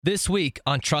This week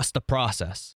on Trust the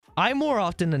Process. I more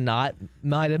often than not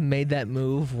might have made that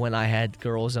move when I had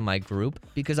girls in my group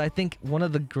because I think one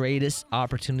of the greatest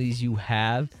opportunities you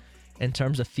have in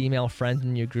terms of female friends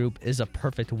in your group is a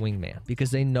perfect wingman because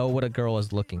they know what a girl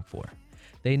is looking for.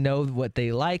 They know what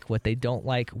they like, what they don't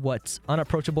like, what's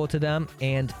unapproachable to them,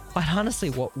 and quite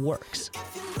honestly, what works.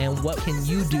 And what can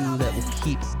you do that will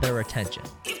keep their attention?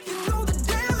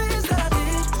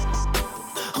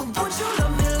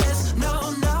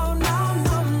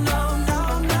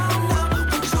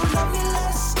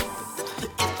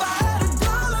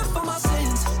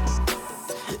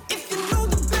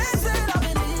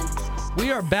 We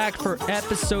are back for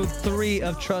episode 3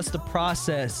 of Trust the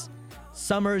Process.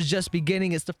 Summer is just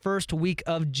beginning. It's the first week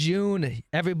of June.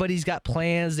 Everybody's got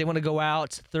plans. They want to go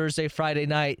out Thursday, Friday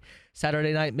night,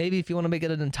 Saturday night. Maybe if you want to make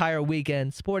it an entire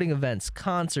weekend, sporting events,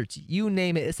 concerts, you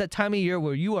name it. It's that time of year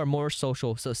where you are more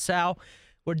social. So Sal,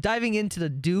 we're diving into the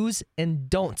do's and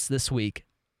don'ts this week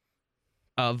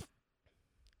of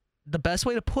the best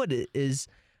way to put it is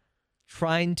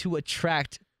trying to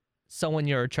attract someone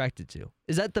you're attracted to.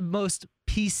 Is that the most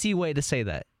PC way to say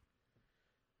that?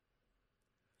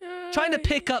 Trying to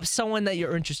pick up someone that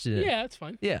you're interested in. Yeah, that's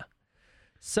fine. Yeah.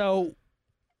 So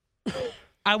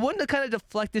I wanted to kind of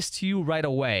deflect this to you right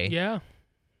away. Yeah.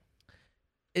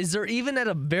 Is there even at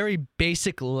a very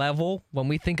basic level when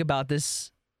we think about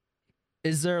this,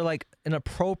 is there like an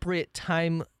appropriate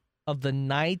time of the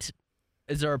night?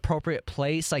 Is there an appropriate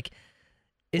place? Like,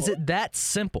 is it that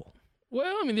simple?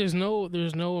 Well, I mean, there's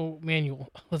no manual.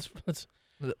 Let's.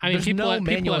 I mean, There's no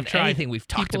manual in anything we've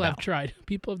talked about.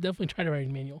 People have definitely tried to write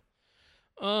a manual.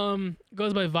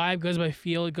 Goes by vibe, goes by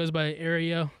feel, it goes by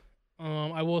area.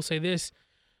 I will say this: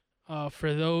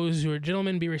 for those who are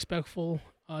gentlemen, be respectful.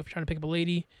 If you're trying to pick up a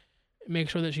lady, make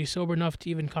sure that she's sober enough to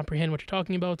even comprehend what you're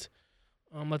talking about.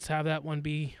 Let's have that one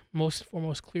be most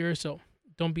foremost clear. So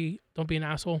don't be an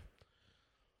asshole.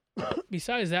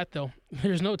 Besides that, though,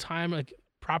 there's no time like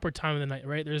proper time of the night,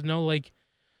 right? There's no like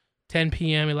 10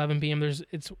 p.m., 11 p.m.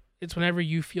 It's whenever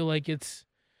you feel like it's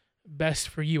best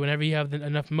for you, whenever you have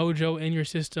enough mojo in your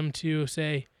system to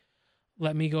say,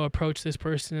 let me go approach this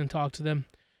person and talk to them.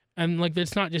 And like,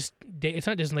 it's not just day, it's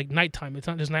not just like nighttime. It's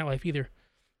not just nightlife either.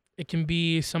 It can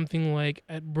be something like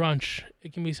at brunch.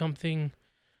 It can be something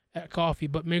at coffee,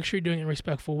 but make sure you're doing it in a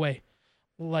respectful way.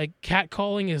 Like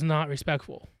catcalling is not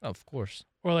respectful. Of course.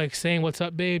 Or like saying, what's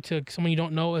up, babe, to someone you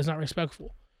don't know is not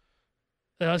respectful.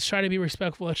 Let's try to be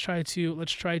respectful. Let's try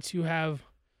to have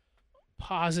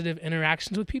positive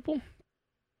interactions with people.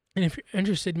 And if you're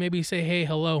interested, maybe say, hey,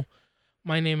 hello,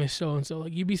 my name is so-and-so.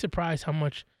 Like, you'd be surprised how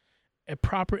much a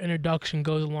proper introduction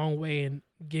goes a long way in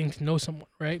getting to know someone,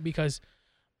 right? Because,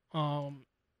 I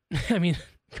mean,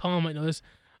 Colin might know this.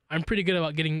 I'm pretty good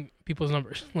about getting people's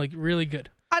numbers, like really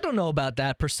good. I don't know about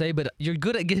that per se, but you're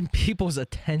good at getting people's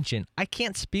attention. I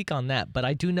can't speak on that, but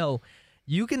I do know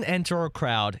you can enter a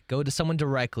crowd, go to someone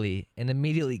directly, and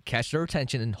immediately catch their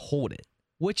attention and hold it,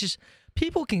 which is,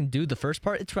 people can do the first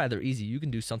part. It's rather easy. You can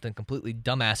do something completely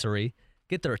dumbassery,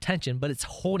 get their attention, but it's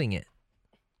holding it.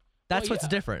 That's what's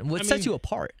different. What sets you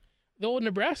apart. The old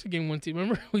Nebraska game one team,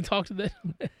 remember? We talked about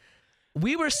that.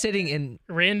 We were sitting in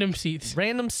random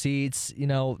seats, you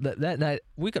know, that night.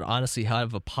 We could honestly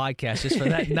have a podcast just for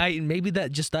that night and maybe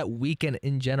that weekend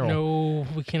in general. No,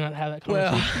 we cannot have that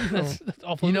conversation. Well, that's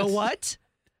awful. You know what?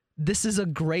 This is a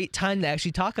great time to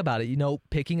actually talk about it, you know,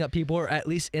 picking up people or at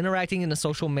least interacting in a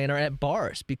social manner at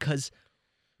bars, because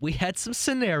we had some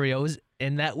scenarios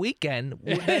in that weekend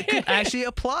that could actually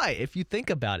apply if you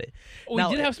think about it. Well,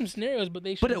 we did have some scenarios, but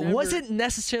they should But it wasn't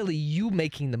necessarily you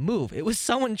making the move. It was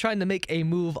someone trying to make a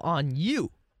move on you.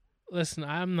 Listen,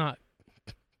 I'm not.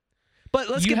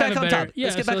 But let's get back on topic.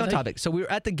 Let's get back on topic. So we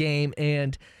were at the game,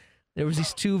 and there was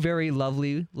these two very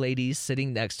lovely ladies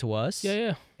sitting next to us.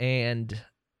 Yeah. And,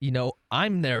 you know,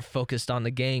 I'm there focused on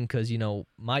the game because, you know,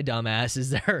 my dumb ass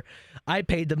is there. I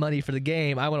paid the money for the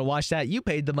game. I want to watch that. You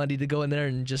paid the money to go in there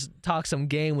and just talk some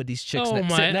game with these chicks sitting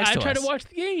next to us. I tried to watch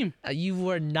the game. You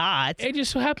were not. It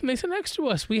just so happened they sat next to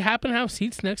us. We happen to have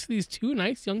seats next to these two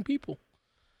nice young people.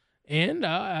 And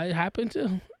I happened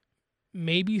to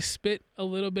maybe spit a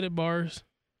little bit of bars.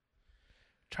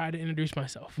 Try to introduce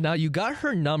myself. Now, you got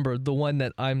her number, the one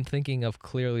that I'm thinking of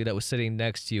clearly that was sitting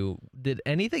next to you. Did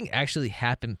anything actually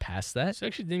happen past that? So I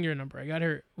actually didn't get her number. I got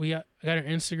her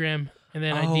Instagram, and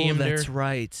then I DM'd her. Oh, that's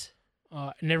right.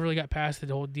 I never really got past the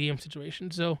whole DM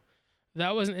situation. So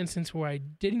that was an instance where I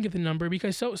didn't get the number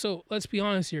because so let's be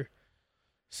honest here.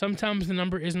 Sometimes the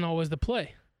number isn't always the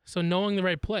play. So knowing the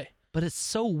right play. But it's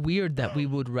so weird that we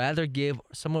would rather give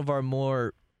some of our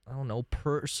more, I don't know,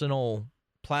 personal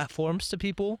platforms to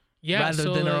people Yeah, rather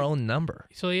so than our like, own number.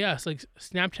 so yeah, it's like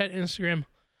Snapchat, Instagram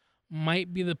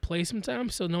might be the play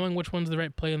sometimes. So knowing which one's the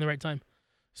right play and the right time.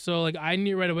 So like I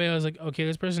knew right away. I was like, okay,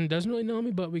 this person doesn't really know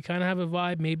me, but we kind of have a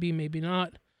vibe. Maybe, maybe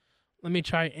not. Let me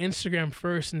try Instagram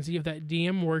first and see if that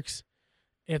DM works.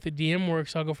 If the DM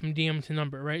works, I'll go from DM to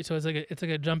number, right? So it's like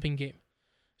a jumping game.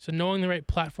 So knowing the right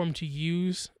platform to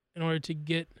use in order to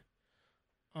get,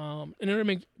 in order to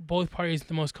make both parties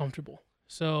the most comfortable.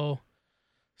 So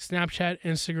Snapchat,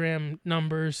 Instagram,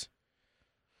 numbers.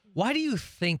 Why do you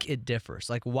think it differs?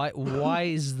 Like, why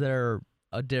is there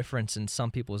a difference in some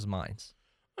people's minds?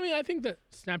 I mean, I think that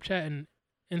Snapchat and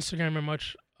Instagram are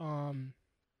much.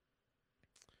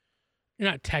 You're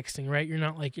not texting, right? You're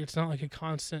not like it's not like a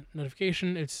constant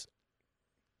notification. It's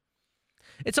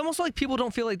almost like people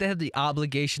don't feel like they have the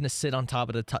obligation to sit on top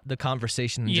of the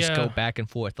conversation and just go back and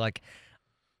forth. Like,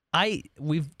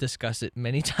 we've discussed it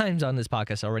many times on this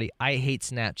podcast already. I hate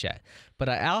Snapchat, but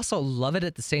I also love it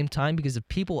at the same time because if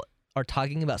people are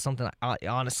talking about something I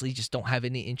honestly just don't have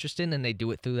any interest in and they do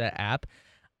it through that app,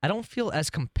 I don't feel as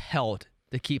compelled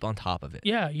to keep on top of it.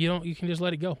 Yeah, you can just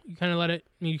let it go. You kind of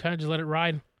just let it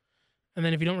ride. And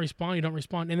then if you don't respond, you don't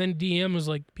respond. And then DM is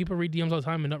like people read DMs all the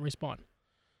time and don't respond.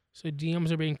 So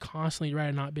DMs are being constantly read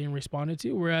and not being responded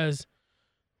to. Whereas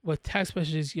with text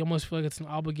messages, you almost feel like it's an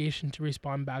obligation to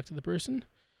respond back to the person.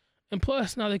 And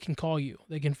plus, now they can call you,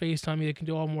 they can FaceTime you, they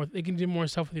can do more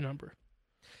stuff with your number.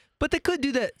 But they could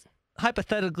do that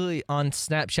hypothetically on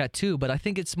Snapchat too. But I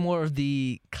think it's more of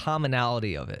the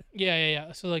commonality of it.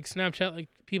 Yeah. So like Snapchat, like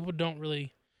people don't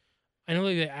really. I know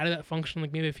like they added that function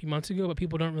like maybe a few months ago, but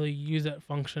people don't really use that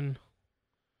function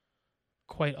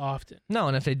quite often. No,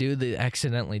 and if they do, they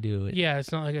accidentally do it. Yeah,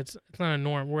 it's not like it's not a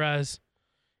norm. Whereas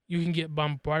you can get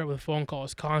bombarded with phone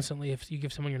calls constantly if you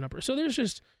give someone your number. So there's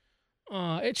just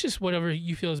it's just whatever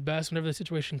you feel is best, whatever the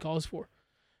situation calls for.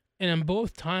 And in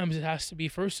both times, it has to be,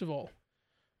 first of all,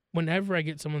 whenever I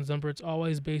get someone's number, it's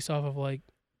always based off of like,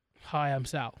 hi, I'm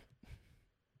Sal.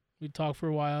 We talk for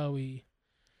a while, we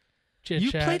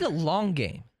chit-chat. You played a long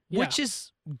game, which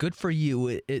is good for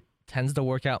you. It tends to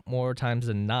work out more times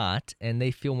than not, and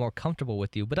they feel more comfortable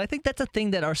with you. But I think that's a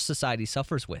thing that our society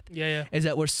suffers with. Yeah. Is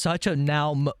that we're such a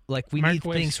now, like we need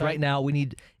things right now. We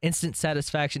need instant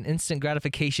satisfaction, instant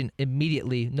gratification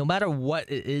immediately, no matter what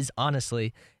it is,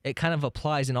 honestly. It kind of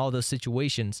applies in all those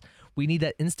situations. We need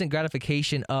that instant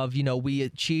gratification of, we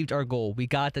achieved our goal. We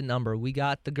got the number. We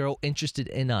got the girl interested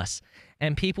in us.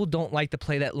 And people don't like to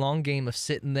play that long game of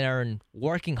sitting there and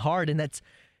working hard. And that's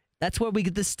where we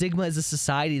get the stigma as a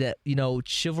society that,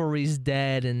 chivalry's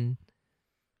dead and,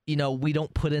 we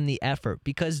don't put in the effort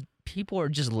because people are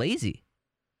just lazy.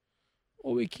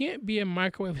 Well, we can't be a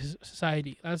microwave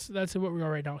society. That's what we are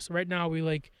right now. So right now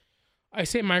I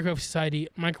say microwave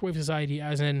society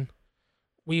as in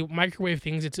we microwave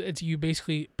things. It's you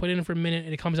basically put it in for a minute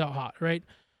and it comes out hot, right?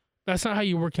 That's not how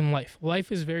you work in life.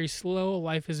 Life is very slow.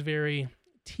 Life is very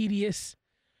tedious.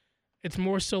 It's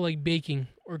more so like baking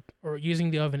or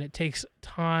using the oven. It takes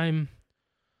time.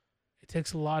 It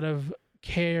takes a lot of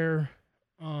care.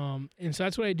 And so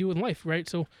that's what I do in life, right?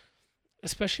 So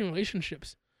especially in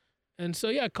relationships. And so,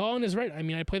 yeah, Colin is right. I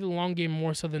mean, I play the long game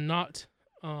more so than not.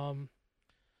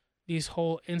 These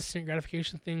whole instant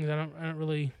gratification things, I don't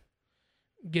really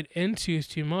get into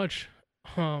too much.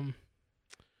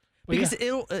 Because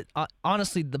it'll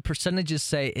honestly, the percentages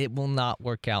say it will not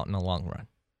work out in the long run.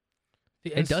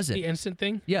 It doesn't. The instant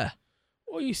thing? Yeah.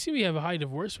 Well, you see we have a high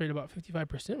divorce rate, about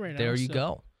 55% right now. There you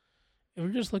go. If we're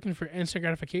just looking for instant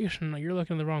gratification, you're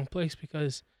looking in the wrong place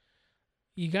because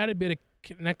you got to be able to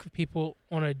connect with people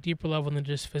on a deeper level than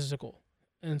just physical.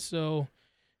 And so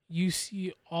you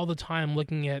see all the time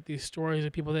looking at these stories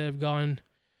of people that have gone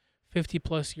 50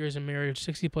 plus years of marriage,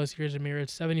 60 plus years of marriage,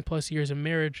 70 plus years of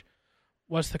marriage.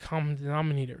 What's the common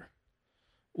denominator?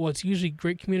 Well, it's usually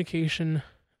great communication,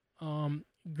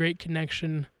 great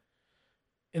connection,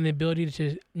 and the ability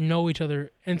to know each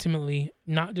other intimately,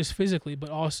 not just physically, but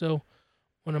also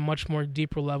on a much more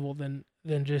deeper level than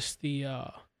just the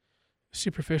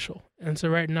superficial. And so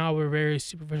right now we're very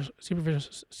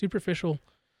superficial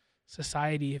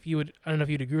society. I don't know if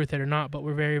you'd agree with that or not, but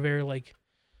we're very, very like,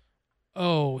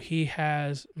 oh, he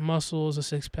has muscles, a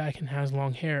six pack, and has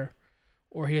long hair,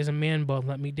 or he has a man bun.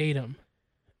 Let me date him.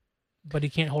 But he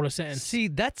can't hold a sentence. See,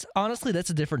 that's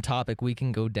a different topic we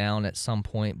can go down at some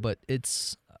point, but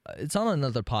it's on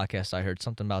another podcast. I heard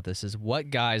something about this, is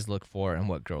what guys look for and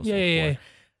what girls look for.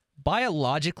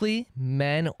 Biologically,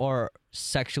 men are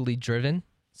sexually driven,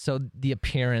 so the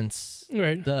appearance,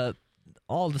 right,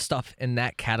 all the stuff in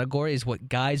that category is what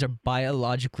guys are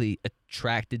biologically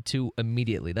attracted to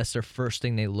immediately. That's their first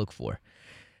thing they look for.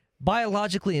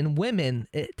 biologically in women,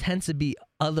 it tends to be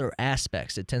other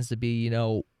aspects. It tends to be,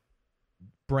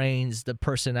 brains, the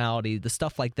personality, the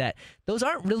stuff like that. Those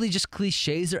aren't really just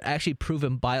cliches. They're actually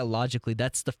proven biologically.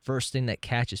 That's the first thing that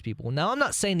catches people. Now, I'm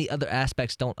not saying the other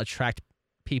aspects don't attract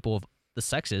people of the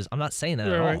sexes. I'm not saying that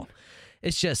at all.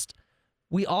 It's just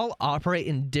we all operate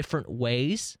in different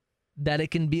ways that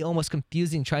it can be almost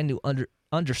confusing trying to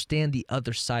understand the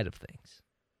other side of things.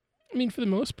 I mean, for the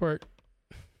most part,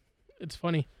 it's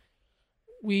funny.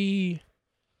 We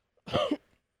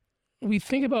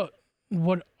think about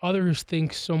what others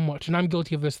think so much, and I'm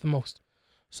guilty of this the most.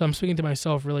 So I'm speaking to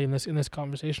myself really in this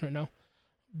conversation right now.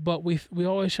 But we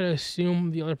always try to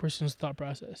assume the other person's thought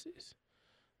processes.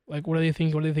 Like, what are they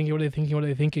thinking? What are they thinking? What are they thinking? What are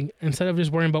they thinking? Instead of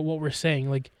just worrying about what we're saying.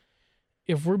 Like,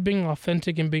 if we're being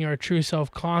authentic and being our true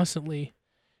self constantly,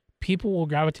 people will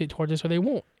gravitate towards us or they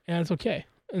won't, and it's okay.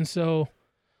 And so,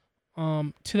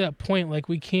 to that point, like,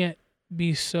 we can't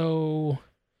be so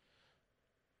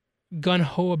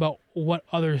gun-ho about what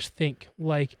others think.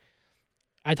 Like,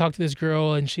 I talked to this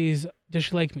girl and does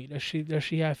she like me? Does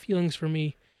she have feelings for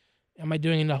me? Am I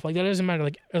doing enough? Like, that doesn't matter.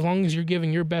 Like, as long as you're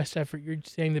giving your best effort, you're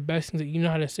saying the best things that you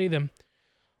know how to say them,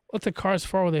 let the cards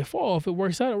fall where they fall. If it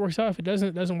works out, it works out. If it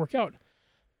doesn't work out.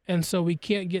 And so we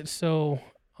can't get so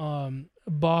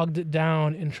bogged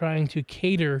down in trying to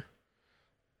cater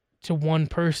to one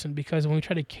person, because when we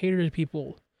try to cater to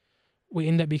people, we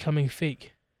end up becoming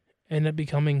fake, end up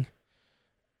becoming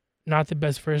not the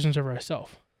best versions of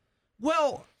ourselves.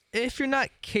 Well, if you're not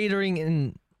catering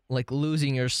and like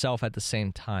losing yourself at the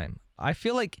same time, I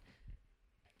feel like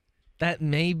that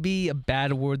may be a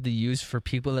bad word to use for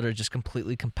people that are just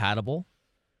completely compatible.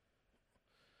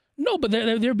 No, but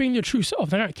they're being their true self.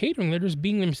 They're not catering. They're just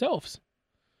being themselves.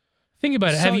 Think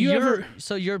about it. Have you ever?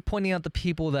 So you're pointing out the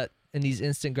people that in these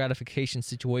instant gratification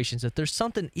situations, if there's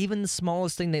something, even the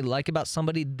smallest thing they like about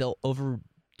somebody, they'll overdo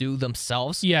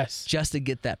themselves. Yes. Just to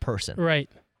get that person. Right.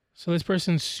 So this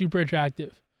person's super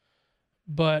attractive,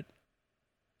 but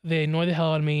they annoy the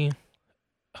hell out of me.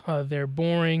 They're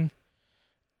boring,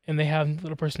 and they have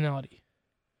little personality.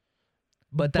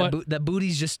 But that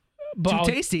booty's just too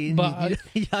tasty. But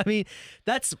I mean,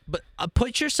 but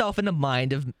put yourself in the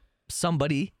mind of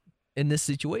somebody in this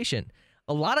situation.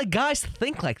 A lot of guys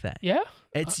think like that. Yeah.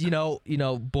 It's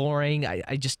boring.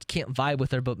 I just can't vibe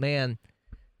with her. But man,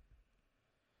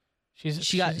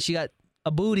 she got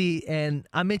a booty, and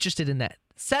I'm interested in that.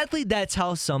 Sadly, that's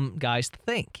how some guys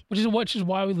think. Which is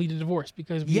why we lead to divorce,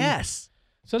 because yes.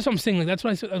 So that's what I'm saying. Like, that's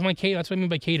what I mean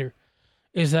by cater,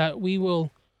 is that we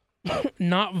will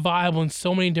not vibe on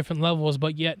so many different levels,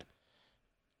 but yet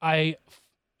I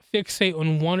fixate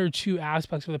on one or two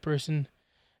aspects of the person,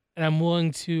 and I'm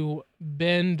willing to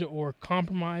bend or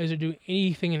compromise or do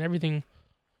anything and everything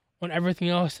on everything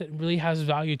else that really has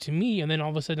value to me. And then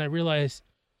all of a sudden I realize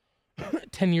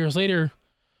 10 years later,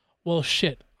 well,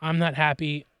 shit, I'm not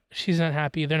happy. She's not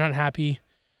happy. They're not happy.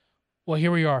 Well,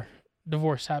 here we are.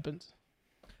 Divorce happens.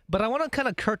 But I want to kind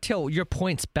of curtail your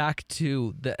points back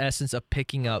to the essence of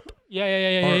picking up or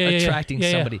attracting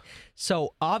somebody.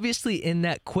 So obviously in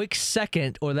that quick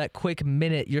second or that quick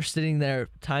minute, you're sitting there,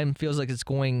 time feels like it's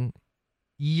going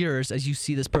years as you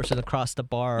see this person across the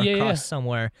bar or across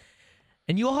somewhere.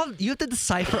 And you have to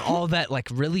decipher all that like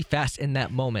really fast in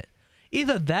that moment.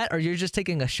 Either that or you're just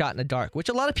taking a shot in the dark, which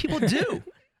a lot of people do.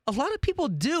 A lot of people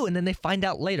do, and then they find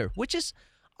out later, which is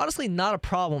honestly not a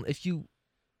problem if you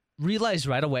realize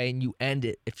right away and you end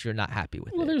it if you're not happy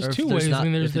with it. Well, there's two ways.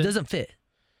 If it doesn't fit.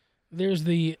 There's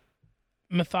the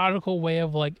methodical way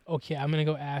of like, okay, I'm going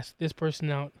to go ask this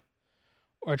person out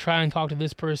or try and talk to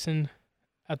this person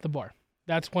at the bar.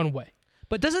 That's one way.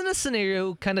 But doesn't the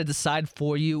scenario kind of decide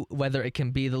for you whether it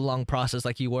can be the long process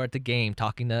like you were at the game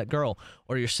talking to that girl,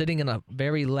 or you're sitting in a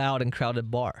very loud and crowded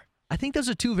bar? I think those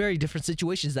are two very different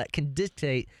situations that can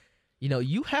dictate,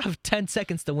 you have 10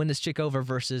 seconds to win this chick over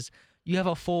versus you have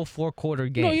a full 4-quarter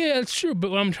game. No, yeah, that's true.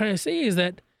 But what I'm trying to say is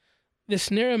that the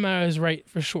scenario matters, right,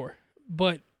 for sure.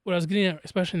 But what I was getting at,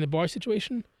 especially in the bar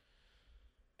situation,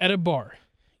 at a bar,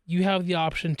 you have the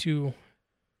option to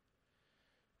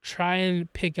try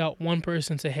and pick out one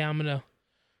person and say, hey, I'm going to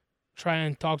try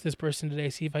and talk to this person today,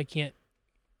 see if I can't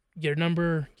get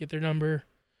their number.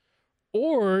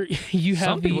 Or you have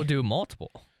some people do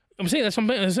multiple. I'm saying that's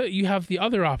something. You have the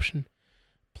other option,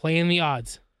 playing the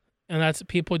odds. And that's,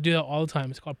 people do that all the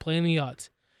time. It's called playing the odds,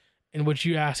 in which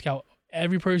you ask out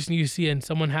every person you see and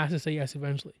someone has to say yes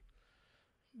eventually.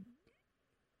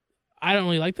 I don't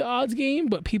really like the odds game,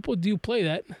 but people do play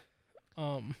that.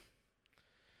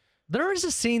 There is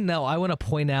a scene, though, I want to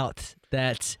point out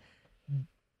that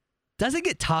doesn't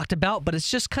get talked about, but it's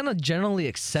just kind of generally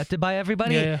accepted by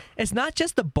everybody. Yeah. It's not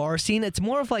just the bar scene. It's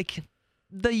more of like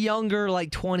the younger, like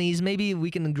 20s. Maybe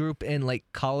we can group in like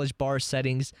college bar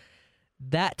settings,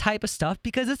 that type of stuff,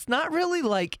 because it's not really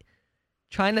like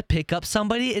trying to pick up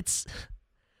somebody.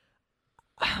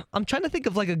 I'm trying to think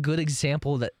of like a good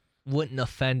example that wouldn't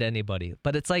offend anybody,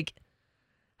 but it's like,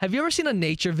 have you ever seen a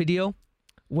nature video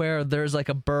where there's like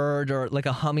a bird or like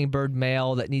a hummingbird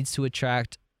male that needs to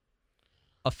attract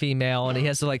a female, and he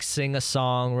has to like sing a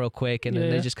song real quick, and then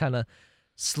they just kind of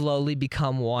slowly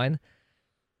become one?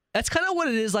 That's kind of what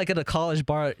it is like at a college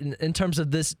bar in terms of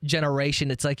this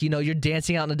generation. It's like, you're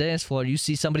dancing out on the dance floor, you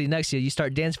see somebody next to you, you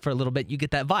start dancing for a little bit, you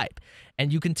get that vibe,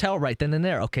 and you can tell right then and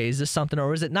there, okay, is this something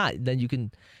or is it not? Then you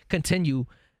can continue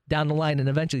down the line and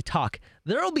eventually talk.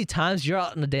 There will be times you're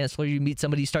out on the dance floor, you meet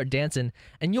somebody, you start dancing,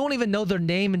 and you won't even know their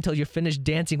name until you're finished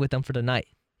dancing with them for the night.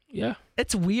 Yeah.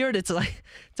 It's weird. It's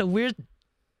a weird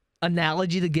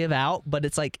analogy to give out, but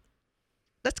it's like,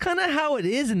 that's kind of how it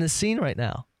is in the scene right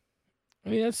now. I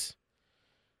mean,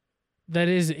 that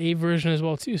is a version as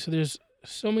well too. So there's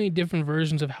so many different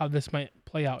versions of how this might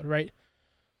play out, right?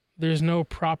 There's no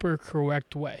proper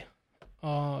correct way.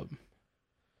 There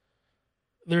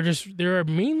are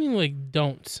mainly like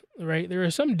don'ts, right? There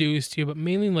are some do's too, but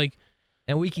mainly like.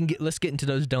 And let's get into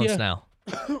those don'ts now.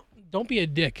 Don't be a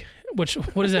dick. What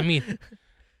does that mean?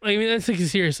 I mean, that's like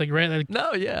serious, like, right? Like,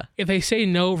 no, yeah. If they say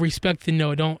no, respect the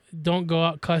no. Don't go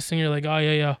out cussing. You're like, oh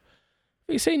yeah. If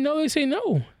they say no, they say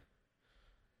no.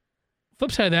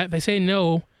 Flip side of that, if they say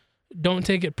no, don't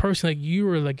take it personally like you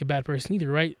were like a bad person either,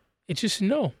 right? It's just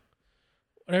no.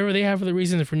 Whatever they have for the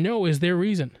reason for no is their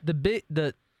reason. The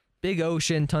big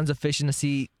ocean, tons of fish in the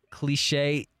sea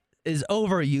cliche is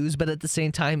overused, but at the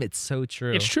same time, it's so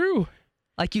true. It's true.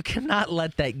 Like, you cannot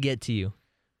let that get to you.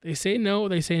 They say no,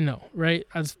 right?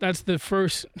 That's the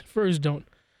first don't.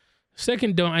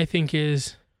 Second don't, I think,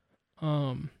 is,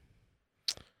 well,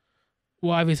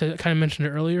 obviously I kind of mentioned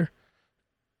it earlier.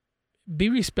 Be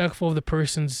respectful of the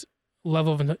person's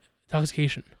level of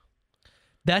intoxication.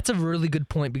 That's a really good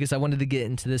point, because I wanted to get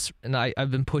into this, and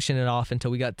I've been pushing it off until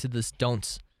we got to this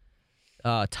don'ts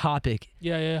topic.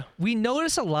 Yeah. We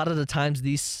notice a lot of the times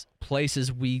these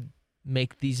places we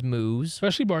make these moves,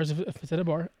 especially bars, if it's at a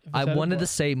bar. I wanted to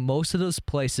say most of those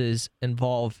places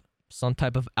involve some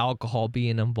type of alcohol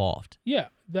being involved. Yeah,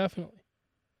 definitely.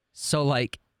 So,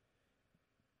 like,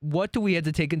 what do we have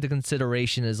to take into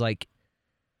consideration is, like,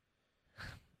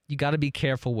 you got to be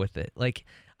careful with it. Like,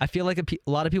 I feel like a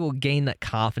lot of people gain that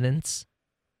confidence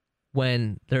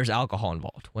when there's alcohol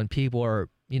involved, when people are,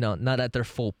 not at their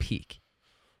full peak.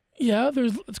 Yeah,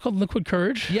 it's called liquid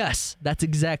courage. Yes, that's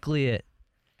exactly it.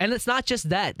 And it's not just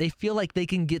that. They feel like they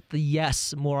can get the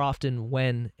yes more often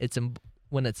when it's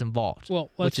involved. Well,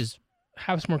 let's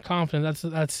have some more confidence.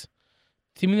 That's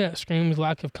to me, that screams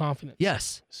lack of confidence.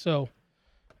 Yes. So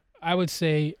I would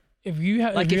say if you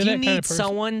need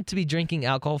someone to be drinking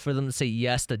alcohol for them to say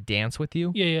yes to dance with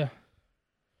you. Yeah.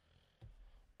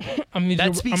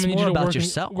 That speaks more about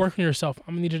yourself. Work on yourself.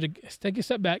 I'm gonna need you to take a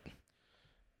step back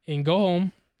and go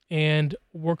home and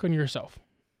work on yourself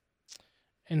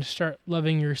and start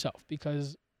loving yourself,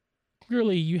 because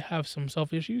clearly you have some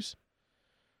self issues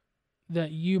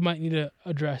that you might need to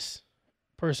address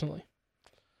personally.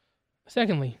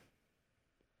 Secondly,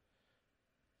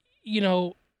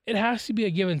 it has to be a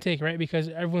give and take, right? Because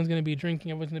everyone's going to be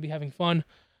drinking, everyone's going to be having fun.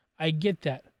 I get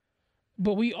that.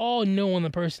 But we all know when the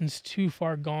person's too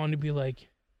far gone to be like,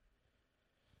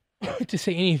 to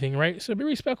say anything, right? So be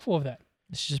respectful of that.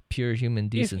 It's just pure human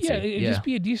decency. Just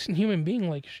be a decent human being.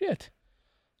 Like, shit.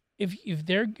 If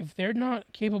they're not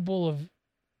capable of,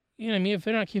 if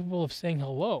they're not capable of saying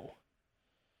hello,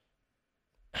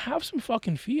 have some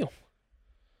fucking feel.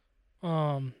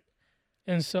 And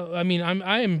so, I mean,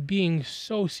 I am being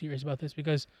so serious about this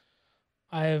because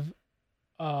I have,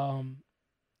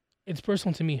 it's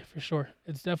personal to me for sure.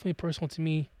 It's definitely personal to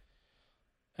me,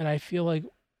 and I feel like,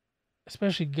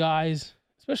 especially guys,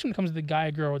 especially when it comes to the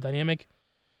guy-girl dynamic,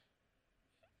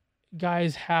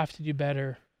 guys have to do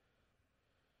better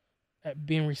at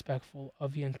being respectful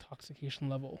of the intoxication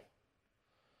level.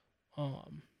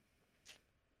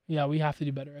 Yeah, we have to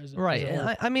do better as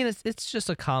right. I mean, it's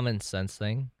just a common sense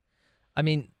thing. I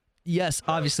mean, yes,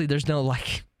 obviously there's no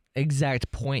like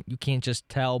exact point. You can't just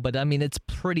tell, but I mean, it's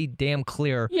pretty damn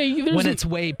clear when it's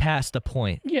way past the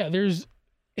point. Yeah,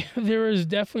 there is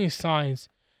definitely signs,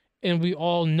 and we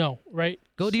all know, right?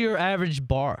 Go to your average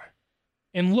bar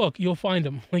and look. You'll find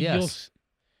them. Like, yes.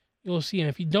 You'll see. And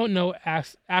if you don't know,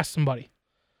 ask somebody.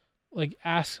 Like,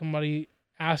 ask somebody.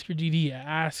 Ask your DD.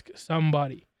 Ask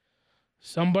somebody.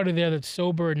 Somebody there that's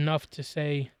sober enough to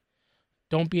say,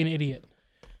 don't be an idiot.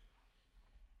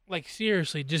 Like,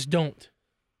 seriously, just don't.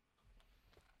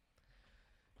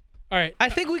 All right. I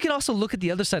think we can also look at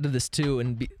the other side of this too,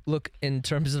 and look in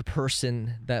terms of a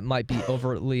person that might be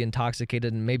overtly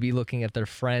intoxicated, and maybe looking at their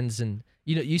friends. And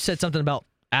you said something about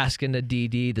asking the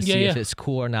DD to see if it's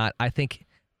cool or not. I think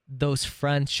those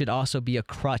friends should also be a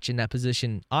crutch in that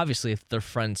position. Obviously, if their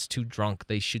friend's too drunk,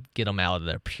 they should get them out of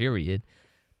there, period.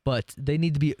 But they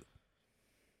need to be,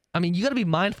 I mean, you got to be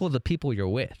mindful of the people you're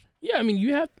with. Yeah, I mean,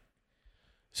 you have,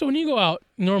 so when you go out,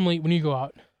 normally when you go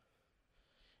out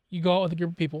with a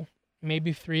group of people,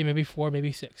 maybe 3, maybe 4,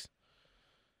 maybe 6.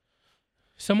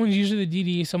 Someone's usually the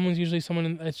DD, someone's usually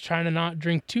someone that's trying to not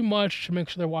drink too much to make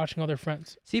sure they're watching all their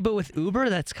friends. See, but with Uber,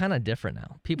 that's kind of different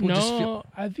now. People no, just feel...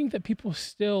 I think that people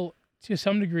still, to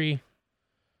some degree,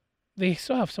 they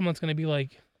still have someone that's going to be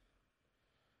like,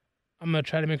 I'm going to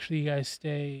try to make sure you guys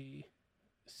stay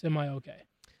semi-okay.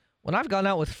 When I've gone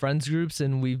out with friends groups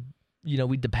and we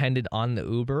depended on the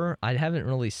Uber, I haven't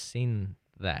really seen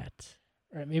that.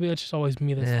 Right, maybe that's just always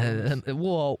me.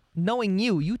 Well, knowing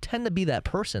you tend to be that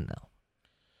person, though.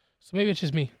 So maybe it's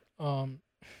just me,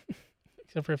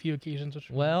 except for a few occasions. Which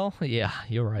yeah,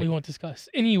 you're right. We won't discuss.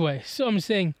 Anyway, so I'm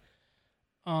saying,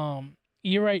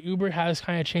 you're right, Uber has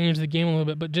kind of changed the game a little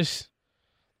bit, but just,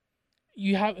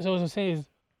 so as I say is,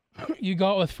 you go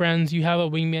out with friends, you have a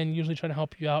wingman usually trying to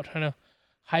help you out, trying to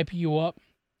hype you up.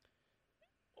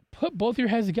 Put both your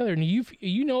heads together, and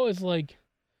it's like,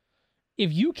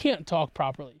 if you can't talk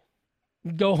properly,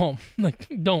 go home. Like,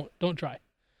 don't try.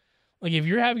 Like, if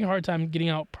you're having a hard time getting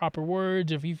out proper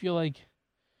words, if you feel like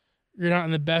you're not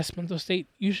in the best mental state,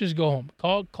 you should just go home.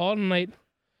 Call it a night.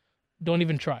 Don't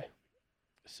even try.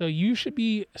 So you should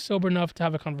be sober enough to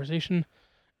have a conversation,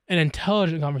 an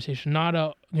intelligent conversation, not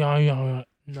a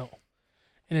no,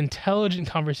 an intelligent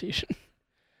conversation.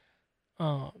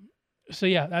 So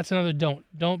yeah, that's another don't.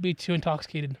 Don't be too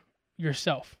intoxicated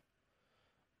yourself.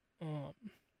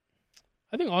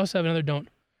 I think also have another don't.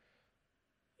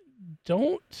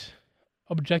 Don't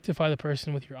objectify the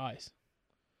person with your eyes.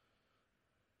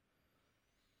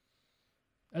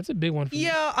 That's a big one for me.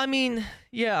 Yeah, I mean,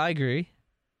 I agree.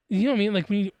 You know what I mean? Like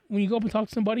when you go up and talk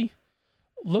to somebody,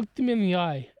 look them in the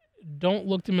eye. Don't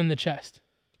look them in the chest.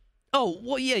 Oh,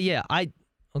 well, yeah.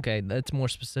 Okay, that's more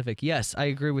specific. Yes, I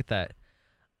agree with that.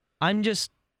 I'm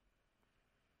just...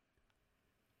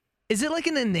 Is it like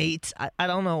an innate... I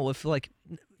don't know if, like...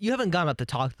 You haven't gone up to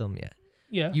talk to them yet.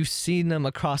 Yeah. You've seen them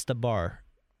across the bar.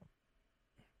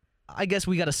 I guess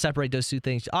we got to separate those two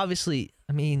things. Obviously,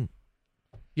 I mean,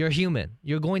 you're human.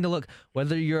 You're going to look...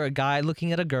 Whether you're a guy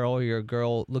looking at a girl or you're a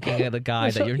girl looking at a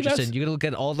guy that you're interested in, you're going to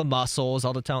look at all the muscles,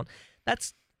 all the tone.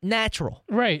 That's natural.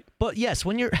 Right. But yes,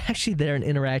 when you're actually there and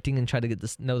interacting and try to get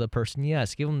to know the person,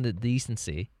 yes, give them the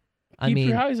decency. Keep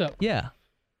your eyes up. Yeah.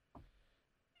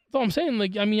 That's all I'm saying.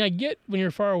 Like, I mean, I get when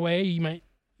you're far away,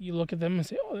 you look at them and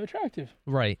say, oh, they're attractive.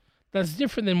 Right. That's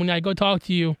different than when I go talk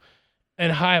to you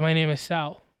and, hi, my name is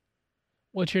Sal.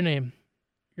 What's your name?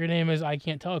 Your name is, I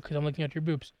can't tell because I'm looking at your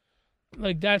boobs.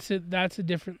 Like, that's a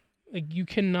different, like, you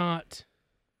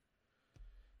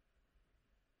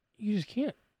just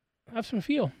can't. Have some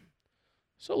feel.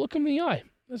 So look them in the eye.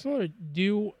 That's another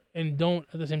do and don't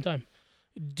at the same time.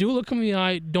 Do look them in the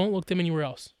eye. Don't look them anywhere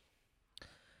else.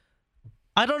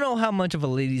 I don't know how much of a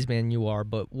ladies' man you are,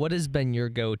 but what has been your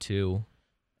go-to?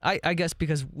 I guess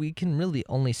because we can really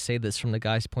only say this from the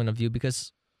guy's point of view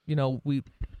because, we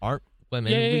aren't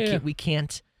women. We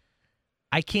can't.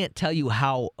 I can't tell you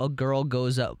how a girl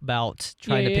goes about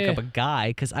trying to pick up a guy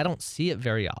because I don't see it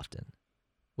very often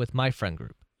with my friend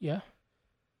group. Yeah.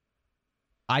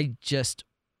 I just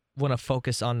want to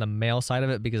focus on the male side of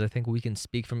it because I think we can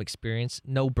speak from experience.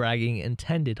 No bragging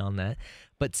intended on that.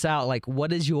 But Sal, like,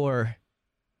 what is your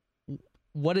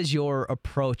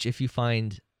approach if you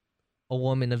find a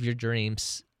woman of your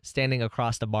dreams standing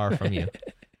across the bar from you?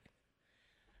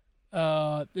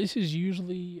 This is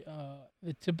usually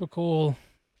the typical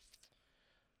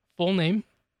full name.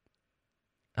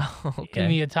 Oh, okay. In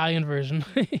the Italian version.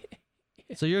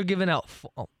 So you're giving out...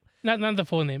 Not the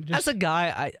full name. Just... As a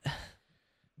guy,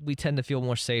 we tend to feel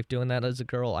more safe doing that. As a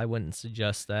girl, I wouldn't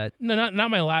suggest that. No, not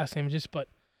my last name. But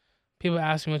people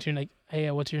ask me what's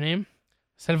your name?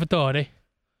 Salvatore.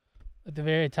 Like the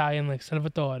very Italian, like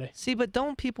Salvatore. See, but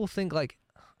don't people think like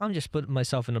I'm just putting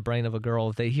myself in the brain of a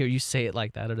girl if they hear you say it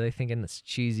like that? Are they thinking it's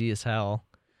cheesy as hell?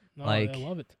 No, like, I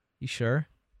love it. You sure?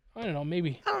 I don't know.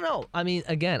 Maybe. I don't know. I mean,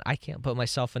 again, I can't put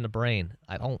myself in the brain.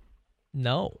 I don't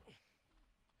know.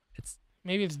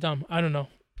 Maybe it's dumb. I don't know.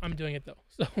 I'm doing it though.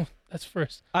 So that's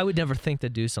first. I would never think to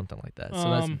do something like that.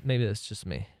 So maybe that's just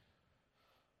me.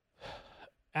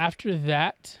 After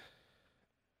that,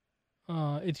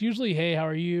 It's usually, hey, how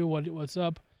are you? What's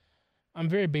up? I'm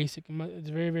very basic. It's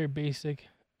very, very basic.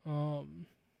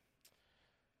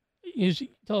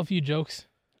 Usually tell a few jokes.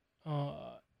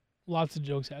 Lots of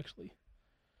jokes, actually.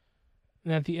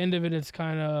 And at the end of it, it's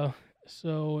kind of,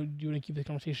 so do you want to keep the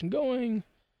conversation going?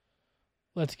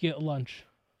 Let's get lunch.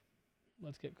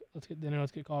 Let's get dinner.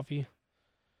 Let's get coffee.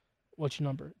 What's your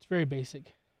number? It's very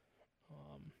basic.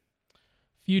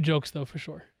 Few jokes though, for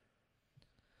sure.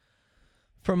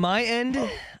 From my end,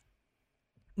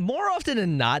 more often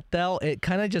than not, though, it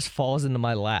kind of just falls into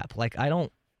my lap. Like, I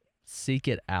don't seek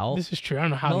it out. This is true. I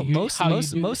don't know how most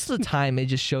of the time it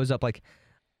just shows up. Like,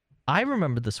 I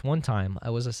remember this one time I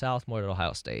was a sophomore at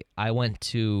Ohio State. I went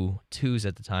to Two's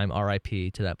at the time,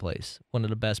 RIP to that place. One of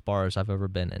the best bars I've ever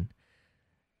been in.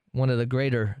 One of the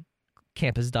greater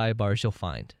campus dive bars you'll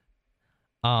find.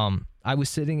 I was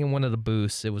sitting in one of the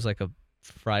booths. It was like a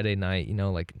Friday night,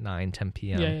 like 9, 10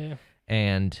 p.m. Yeah.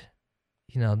 And,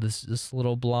 this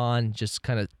little blonde just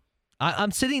kind of,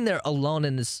 I'm sitting there alone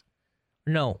in this,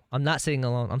 no, I'm not sitting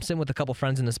alone. I'm sitting with a couple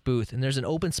friends in this booth, and there's an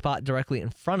open spot directly in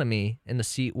front of me in the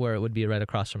seat where it would be right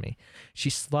across from me. She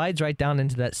slides right down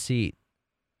into that seat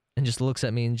and just looks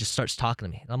at me and just starts talking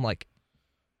to me. And I'm like,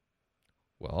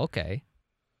 well, okay,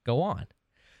 go on.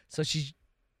 So she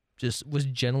just was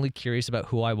generally curious about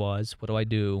who I was, what do I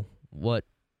do, what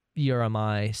year am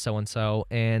I, so-and-so,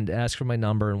 and asked for my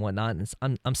number and whatnot.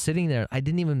 And I'm sitting there. I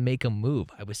didn't even make a move.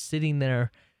 I was sitting there,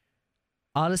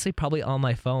 honestly, probably on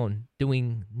my phone,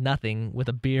 doing nothing with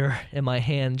a beer in my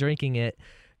hand, drinking it,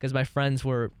 because my friends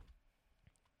were,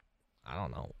 I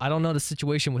don't know the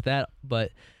situation with that,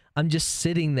 but I'm just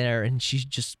sitting there, and she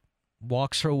just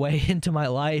walks her way into my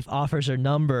life, offers her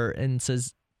number, and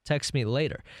says, text me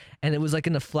later. And it was like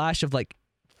in a flash of like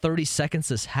 30 seconds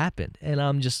this happened, and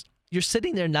you're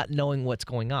sitting there not knowing what's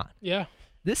going on. Yeah.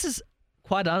 This has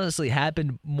quite honestly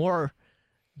happened more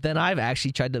than I've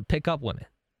actually tried to pick up women.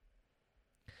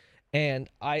 And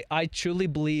I truly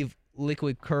believe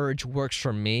liquid courage works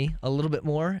for me a little bit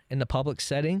more in the public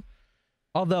setting.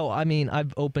 Although,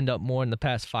 I've opened up more in the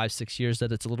past 5-6 years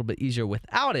that it's a little bit easier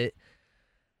without it.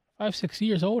 5-6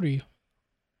 years, how old are you?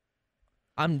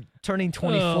 I'm turning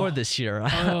 24 this year.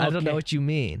 I don't know what you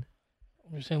mean.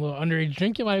 I'm just saying a little underage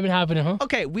drinking might have been happening, huh?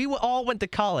 Okay, we all went to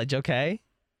college, okay?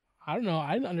 I don't know.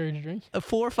 I didn't underage drink.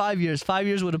 4 or 5 years. 5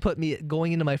 years would have put me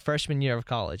going into my freshman year of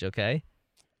college, okay?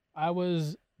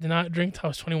 Did not drink till I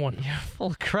was 21. You're full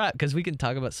of crap, because we can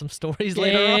talk about some stories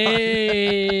later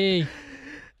on.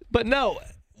 But no,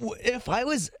 if I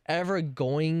was ever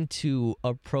going to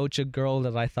approach a girl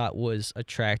that I thought was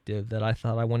attractive, that I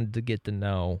thought I wanted to get to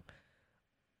know,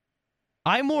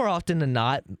 I more often than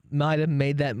not might have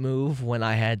made that move when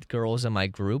I had girls in my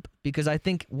group, because I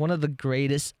think one of the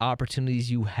greatest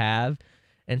opportunities you have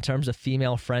in terms of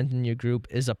female friends in your group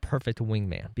is a perfect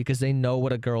wingman, because they know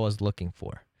what a girl is looking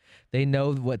for. They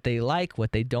know what they like,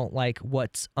 what they don't like,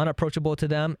 what's unapproachable to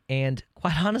them, and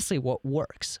quite honestly, what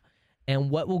works, and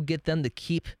what will get them to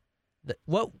keep,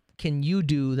 what can you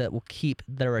do that will keep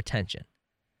their attention?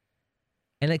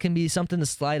 And it can be something as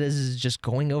slight as just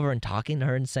going over and talking to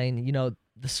her and saying,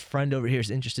 this friend over here is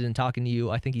interested in talking to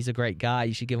you. I think he's a great guy.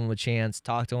 You should give him a chance.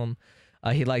 Talk to him.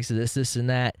 He likes this,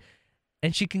 and that.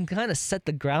 And she can kind of set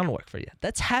the groundwork for you.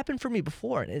 That's happened for me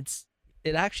before. And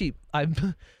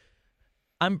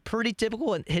I'm pretty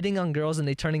typical in hitting on girls and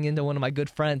they turning into one of my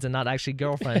good friends and not actually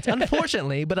girlfriends,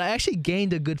 unfortunately. But I actually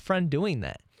gained a good friend doing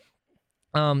that.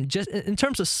 Just in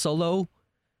terms of solo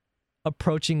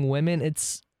approaching women,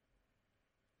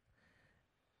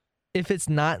 if it's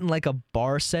not in like a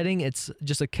bar setting, it's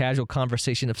just a casual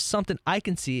conversation of something I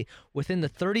can see within the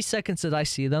 30 seconds that I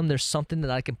see them. There's something that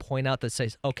I can point out that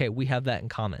says, okay, we have that in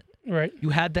common. Right. You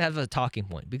had to have a talking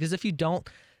point, because if you don't,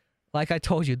 like I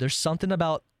told you, there's something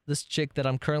about this chick that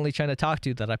I'm currently trying to talk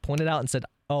to that I pointed out and said,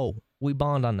 oh, we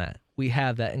bond on that. We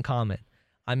have that in common.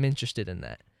 I'm interested in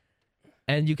that.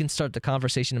 And you can start the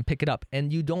conversation and pick it up.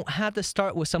 And you don't have to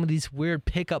start with some of these weird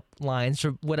pickup lines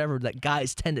or whatever that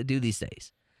guys tend to do these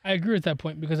days. I agree with that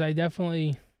point, because I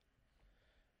definitely,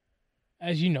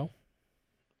 as you know,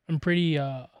 I'm pretty,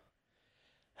 have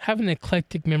an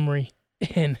eclectic memory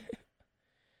and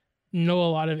know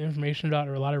a lot of information about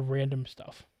or a lot of random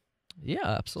stuff. Yeah,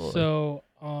 absolutely. So,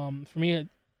 for me, it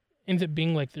ends up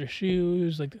being like their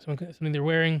shoes, like something they're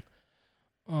wearing.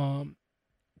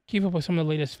 Keep up with some of the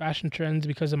latest fashion trends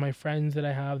because of my friends that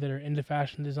I have that are into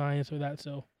fashion design and so that.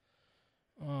 So,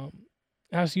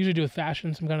 it has to usually do with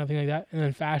fashion, some kind of thing like that. And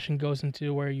then fashion goes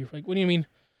into where you're like, what do you mean?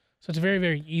 So it's a very,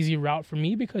 very easy route for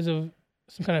me because of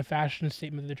some kind of fashion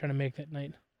statement that they're trying to make that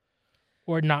night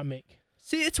or not make.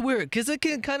 See, it's weird because it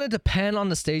can kind of depend on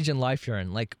the stage in life you're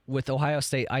in. Like with Ohio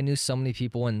State, I knew so many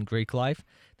people in Greek life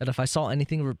that if I saw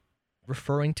anything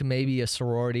referring to maybe a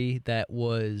sorority that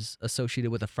was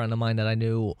associated with a friend of mine that I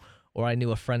knew, or I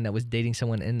knew a friend that was dating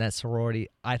someone in that sorority,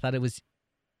 I thought it was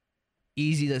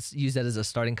easy to use that as a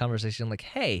starting conversation. Like,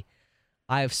 hey,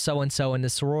 I have so-and-so in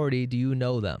this sorority. Do you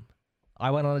know them?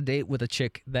 I went on a date with a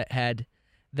chick that had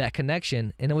that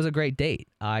connection, and it was a great date.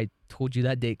 I told you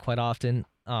that date quite often.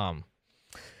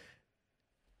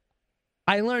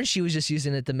 I learned she was just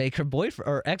using it to make her boyfriend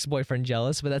or ex-boyfriend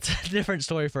jealous, but that's a different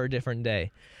story for a different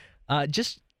day.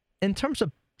 Just in terms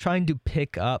of trying to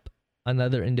pick up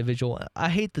another individual, I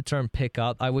hate the term pick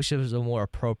up. I wish there was a more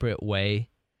appropriate way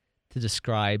to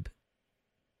describe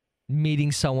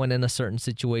meeting someone in a certain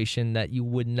situation that you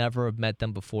would never have met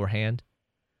them beforehand.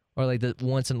 Or like the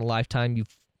once in a lifetime you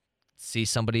see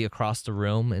somebody across the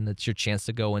room and it's your chance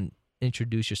to go and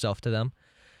introduce yourself to them.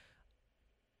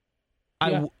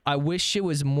 Yeah. I wish it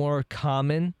was more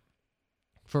common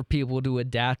for people to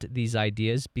adapt these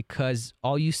ideas, because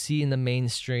all you see in the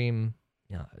mainstream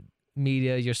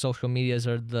media, your social medias,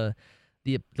 are the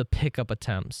pickup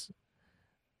attempts.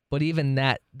 But even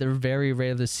that, they're very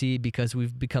rare to see because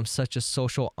we've become such a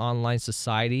social online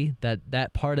society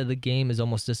that part of the game has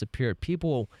almost disappeared.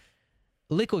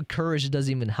 Liquid courage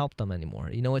doesn't even help them anymore.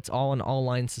 It's all an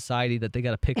online society that they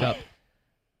got to pick up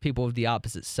people of the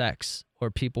opposite sex or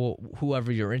people,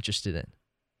 whoever you're interested in.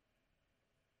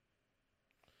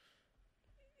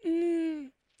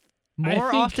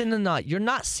 More often than not, you're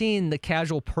not seeing the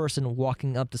casual person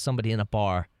walking up to somebody in a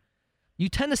bar. You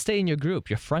tend to stay in your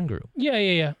group, your friend group.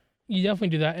 Yeah. You definitely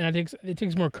do that, and I think it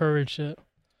takes more courage to.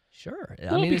 Sure.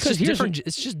 Well, I mean, it's just different.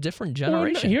 It's just different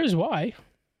generation. Well, here's why.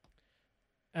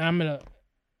 And I'm gonna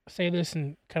say this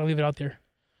and kind of leave it out there.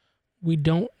 We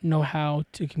don't know how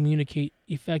to communicate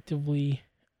effectively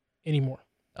anymore.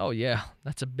 Oh yeah,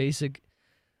 that's a basic.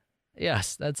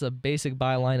 Yes, that's a basic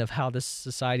byline of how this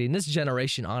society and this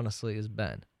generation honestly has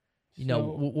been.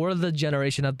 We're the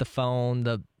generation of the phone,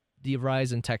 the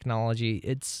rise in technology.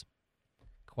 It's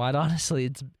quite honestly,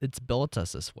 it's built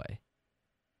us this way.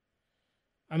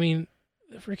 I mean,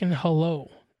 the freaking hello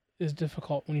is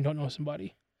difficult when you don't know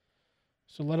somebody.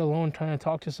 So let alone trying to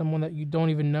talk to someone that you don't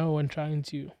even know and trying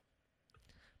to.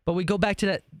 But we go back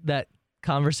to that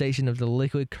conversation of the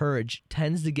liquid courage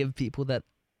tends to give people that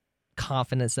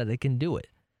confidence that they can do it.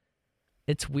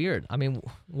 It's weird. I mean,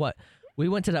 we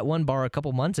went to that one bar a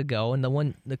couple months ago, and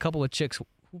the couple of chicks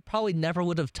who probably never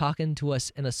would have talked to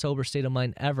us in a sober state of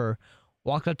mind ever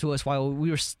walked up to us while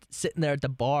we were sitting there at the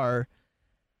bar.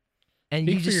 And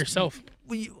Speak for yourself.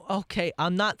 Okay,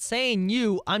 I'm not saying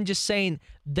you. I'm just saying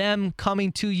them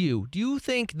coming to you. Do you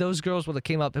think those girls would have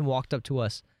came up and walked up to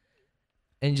us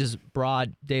in just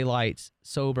broad daylight,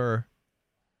 sober,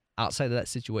 outside of that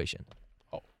situation?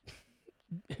 Oh,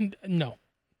 no.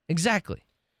 Exactly.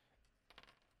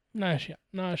 Not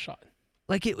a shot.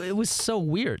 Like it was so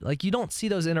weird. Like you don't see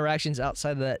those interactions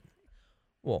outside of that.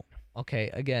 Well, okay,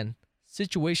 again,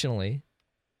 situationally,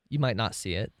 you might not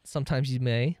see it. Sometimes you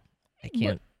may. I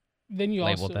can't then you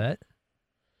label also, that.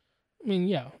 I mean,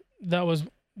 yeah, that was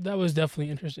definitely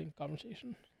an interesting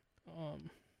conversation.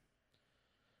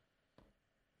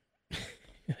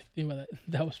 Think about that.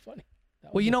 That was funny.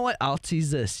 Well, you know what? I'll tease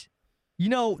this.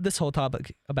 This whole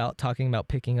topic about talking about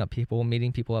picking up people,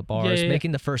 meeting people at bars,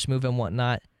 making the first move and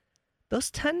whatnot,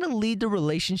 those tend to lead to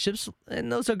relationships,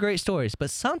 and those are great stories. But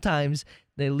sometimes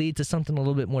they lead to something a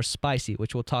little bit more spicy,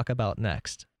 which we'll talk about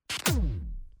next.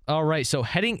 All right, so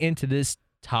heading into this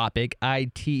topic,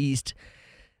 I teased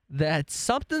that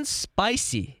something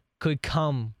spicy could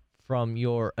come from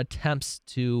your attempts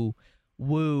to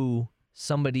woo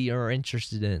somebody you're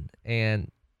interested in.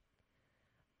 And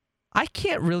I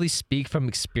can't really speak from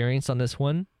experience on this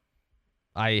one.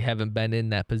 I haven't been in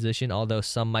that position, although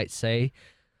some might say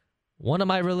one of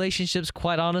my relationships,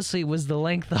 quite honestly, was the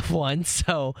length of one.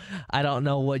 So I don't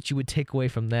know what you would take away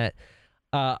from that.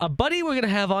 A buddy we're going to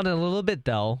have on in a little bit,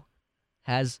 though,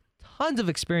 has tons of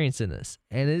experience in this,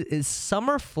 and it is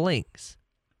summer flings.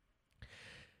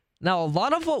 Now, a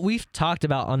lot of what we've talked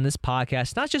about on this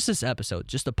podcast, not just this episode,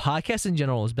 just the podcast in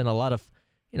general, has been a lot of,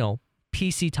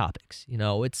 PC topics.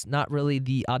 It's not really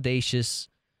the audacious.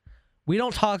 We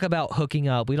don't talk about hooking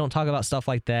up. We don't talk about stuff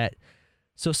like that.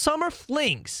 So summer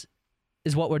flings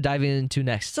is what we're diving into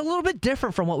next. It's a little bit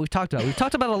different from what we've talked about. We've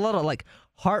talked about a lot of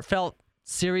heartfelt,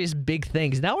 serious, big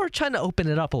things. Now we're trying to open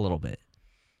it up a little bit.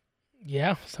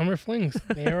 Yeah, summer flings.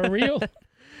 They are real.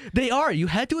 They are. You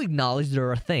had to acknowledge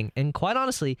they're a thing. And quite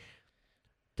honestly,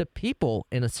 the people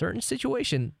in a certain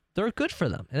situation, they're good for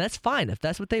them. And that's fine. If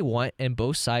that's what they want and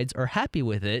both sides are happy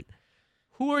with it,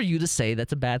 who are you to say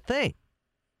that's a bad thing?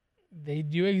 They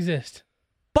do exist.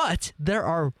 But there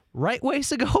are right ways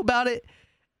to go about it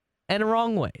and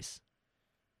wrong ways.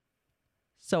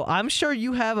 So I'm sure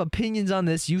you have opinions on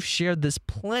this. You've shared this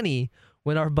plenty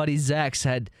when our buddy Zach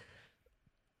said,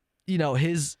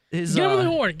 his Get him on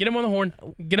the horn. Get him on the horn.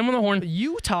 Get him on the horn.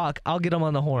 You talk, I'll get him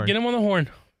on the horn. Get him on the horn.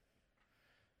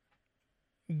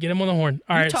 Get him on the horn.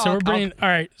 All right, so we're bringing. All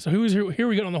right, so here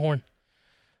we get on the horn.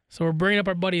 So we're bringing up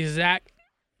our buddy Zach.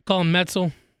 Call him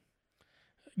Metzel.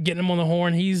 Getting him on the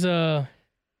horn. He's one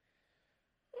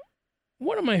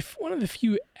of the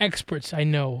few experts I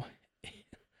know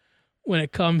when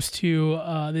it comes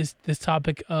to this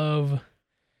topic of.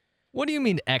 What do you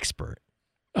mean expert?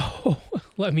 Oh,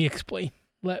 let me explain.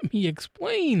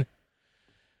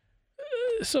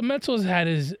 So Metzel's had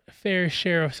his fair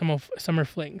share of summer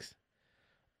flings.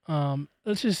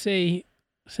 Let's just say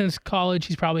since college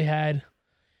he's probably had,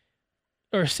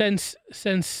 or since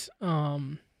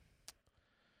high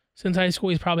school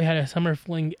he's probably had a summer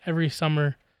fling every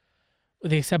summer,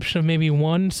 with the exception of maybe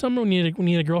one summer when he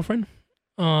had a girlfriend.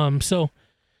 So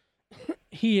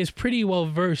he is pretty well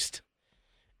versed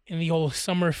in the whole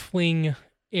summer fling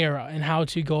era and how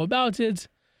to go about it,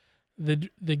 the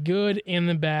good and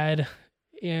the bad,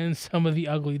 and some of the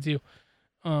ugly too.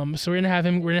 So we're gonna have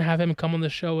him come on the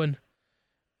show and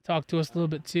talk to us a little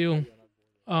bit too.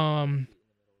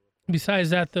 Besides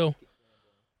that though,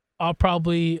 I'll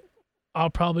probably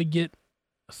get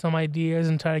some ideas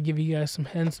and try to give you guys some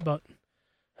hints about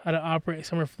how to operate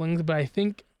summer flings. But I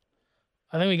think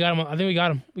we got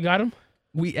him. We got him.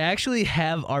 We actually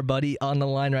have our buddy on the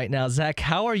line right now. Zach,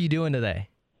 how are you doing today?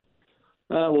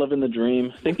 Living the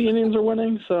dream. I think the Indians are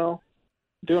winning, so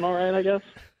doing all right, I guess.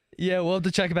 Yeah, we'll have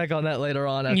to check back on that later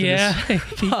on after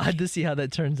this pod to see how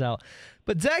that turns out.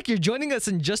 But Zach, you're joining us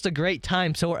in just a great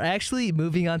time. So we're actually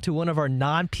moving on to one of our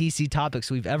non-PC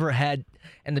topics we've ever had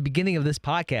in the beginning of this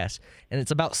podcast, and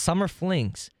it's about summer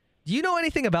flings. Do you know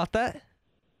anything about that?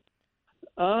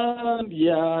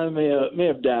 Yeah, I may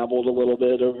have dabbled a little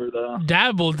bit over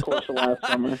the course of last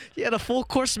summer. You had a full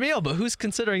course meal, but who's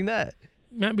considering that?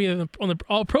 Might be on the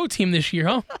All-Pro team this year,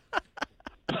 huh?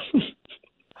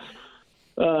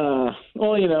 Well,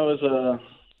 it was a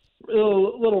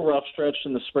little rough stretch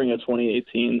in the spring of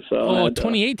 2018. So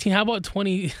 2018. How about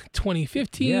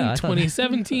 2015,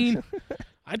 2017?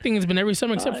 I think it's been every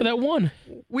summer except for that one.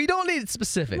 We don't need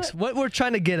specifics. What we're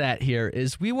trying to get at here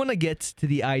is we want to get to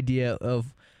the idea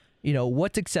of,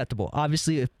 what's acceptable.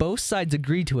 Obviously, if both sides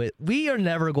agree to it, we are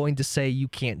never going to say you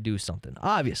can't do something.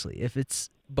 Obviously, if it's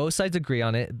both sides agree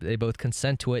on it, they both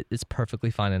consent to it, it's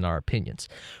perfectly fine in our opinions.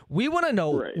 We want to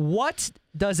know, what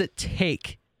does it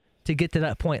take to get to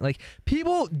that point? Like,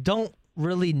 people don't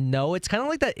really know. It's kind of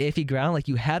like that iffy ground. Like,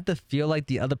 you have to feel like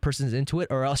the other person's into it,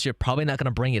 or else you're probably not going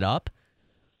to bring it up.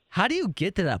 How do you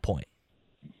get to that point?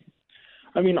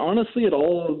 I mean, honestly, it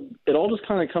all just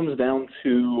kind of comes down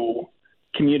to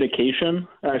communication.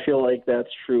 I feel like that's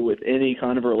true with any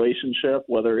kind of relationship,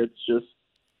 whether it's just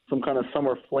some kind of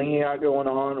summer flinging out going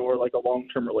on or like a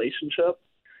long-term relationship.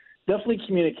 Definitely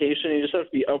communication. You just have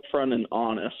to be upfront and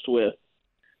honest with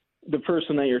the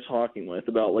person that you're talking with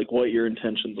about like what your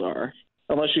intentions are.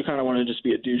 Unless you kind of want to just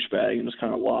be a douchebag and just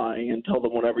kind of lie and tell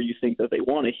them whatever you think that they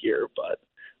want to hear. But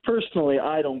personally,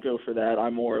 I don't go for that.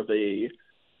 I'm more of a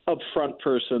upfront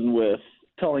person with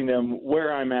telling them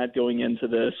where I'm at going into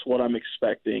this, what I'm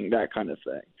expecting, that kind of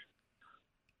thing.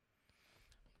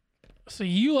 So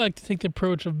you like to take the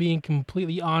approach of being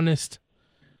completely honest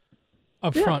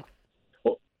up front.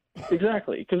 Well,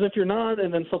 exactly. Because if you're not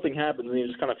and then something happens, then you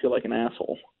just kind of feel like an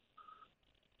asshole.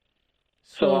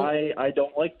 So I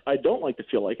don't like to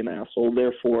feel like an asshole.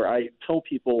 Therefore, I tell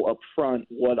people up front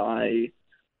what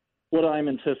I'm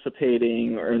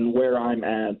anticipating and where I'm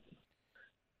at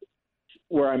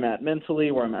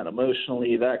mentally, where I'm at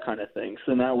emotionally, that kind of thing.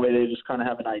 So in that way, they just kind of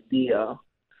have an idea.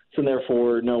 So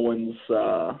therefore, no one's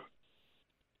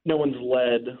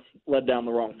led down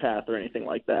the wrong path or anything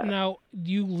like that. Now,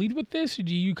 do you lead with this, or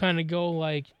do you kind of go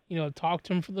like, talk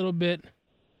to him for a little bit,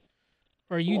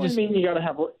 or you just? I mean, you gotta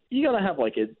have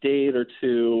like a date or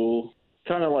two,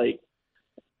 kind of like.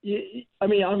 I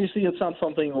mean, obviously, it's not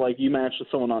something like you match with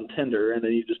someone on Tinder and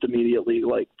then you just immediately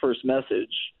like first message.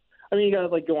 I mean, you gotta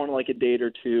like go on like a date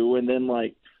or two, and then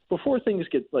like before things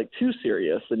get like too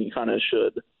serious, then you kind of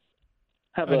should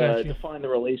have define the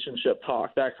relationship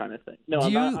talk, that kind of thing. No,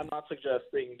 I'm not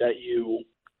suggesting that you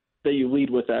lead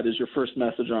with that as your first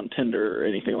message on Tinder or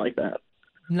anything like that.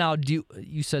 Now,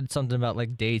 you said something about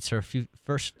like dates or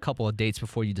first couple of dates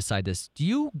before you decide this. Do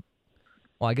you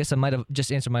Well, I guess I might have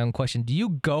just answered my own question. Do you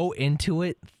go into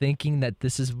it thinking that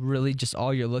this is really just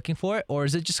all you're looking for? Or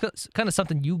is it just kind of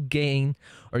something you gain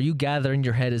or you gather in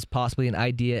your head as possibly an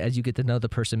idea as you get to know the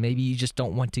person? Maybe you just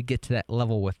don't want to get to that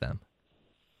level with them.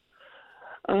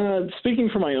 Speaking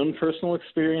from my own personal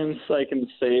experience, I can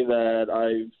say that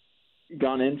I've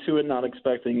gone into it not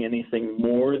expecting anything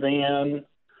more than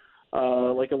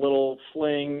like a little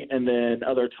fling, and then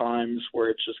other times where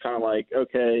it's just kind of like,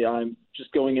 okay, I'm just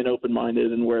going in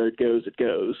open-minded, and where it goes,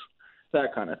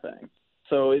 that kind of thing.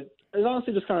 So it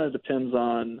honestly just kind of depends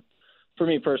on, for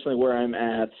me personally, where I'm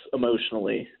at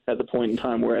emotionally at the point in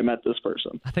time where I met this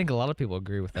person. I think a lot of people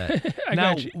agree with that.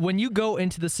 Now, when you go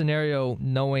into the scenario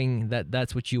knowing that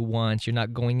that's what you want, you're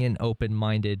not going in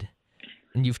open-minded,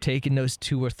 and you've taken those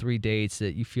 2 or 3 dates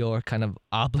that you feel are kind of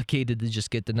obligated to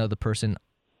just get to know the person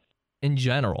in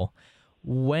general,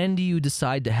 when do you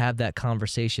decide to have that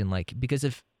conversation? Like, because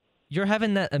if you're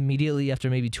having that immediately after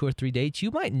maybe 2 or 3 dates, you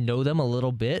might know them a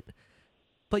little bit,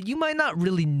 but you might not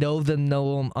really know them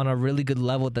on a really good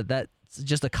level that's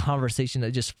just a conversation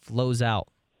that just flows out.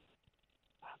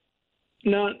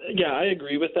 No, yeah, I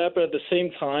agree with that. But at the same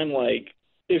time, like,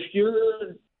 if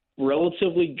you're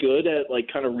relatively good at, like,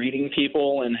 kind of reading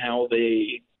people and how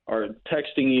they are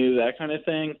texting you, that kind of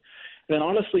thing, then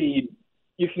honestly,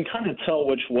 you can kind of tell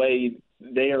which way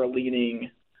they are leaning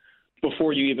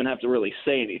before you even have to really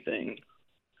say anything.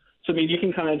 So, I mean, you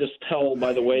can kind of just tell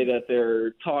by the way that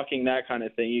they're talking, that kind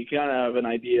of thing. You kind of have an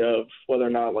idea of whether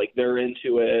or not, like, they're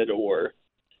into it or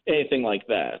anything like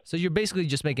that. So you're basically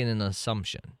just making an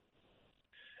assumption.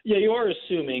 Yeah, you are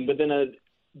assuming, but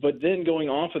then going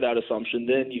off of that assumption,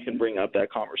 then you can bring up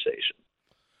that conversation.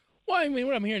 Well, I mean,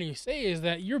 what I'm hearing you say is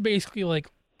that you're basically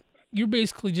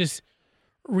just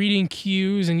reading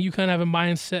cues, and you kind of have a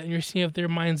mindset, and you're seeing if their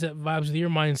mindset vibes with your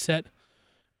mindset,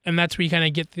 and that's where you kind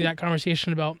of get to that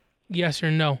conversation about yes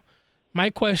or no. My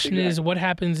question is, what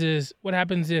happens if you're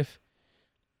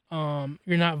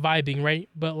not vibing, right?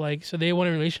 But like, so they want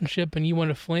a relationship and you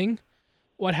want a fling,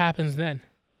 what happens then?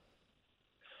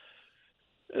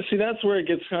 See, that's where it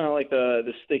gets kind of like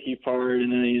the sticky part,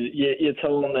 and then you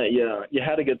tell them that you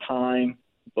had a good time,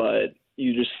 but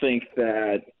you just think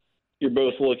that you're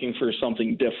both looking for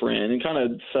something different, and kind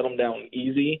of set them down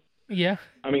easy. Yeah.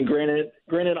 I mean, granted,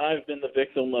 I've been the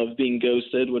victim of being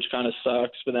ghosted, which kind of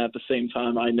sucks, but at the same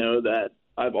time, I know that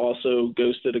I've also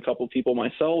ghosted a couple people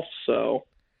myself, so.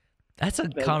 That's a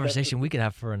conversation we could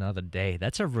have for another day.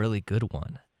 That's a really good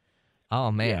one.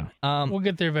 Oh, man. Yeah. We'll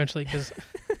get there eventually,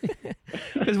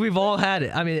 because we've all had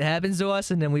it. I mean, it happens to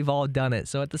us, and then we've all done it.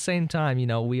 So at the same time,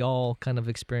 we all kind of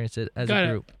experience it as a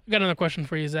group. Got another question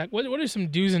for you, Zach. What are some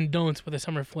do's and don'ts with a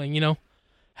summer fling?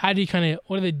 How do you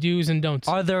what are the do's and don'ts?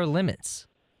 Are there limits?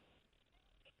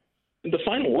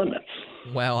 Define limits.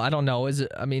 Well, I don't know. Is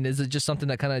it just something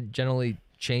that kind of generally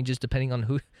changes depending on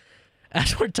who?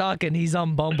 As we're talking, he's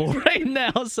on Bumble right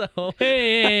now, so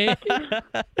hey.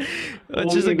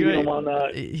 Which is a great.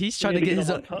 He's trying to get his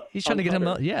own. He's trying to get him.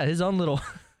 Yeah, his own little.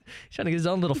 He's trying to get his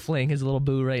own little fling, his little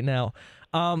boo right now.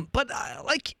 But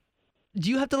do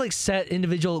you have to set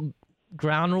individual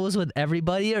ground rules with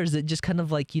everybody, or is it just kind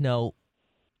of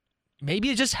maybe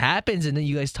it just happens and then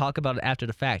you guys talk about it after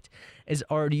the fact?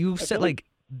 Or do you set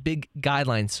big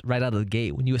guidelines right out of the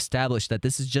gate when you establish that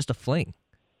this is just a fling?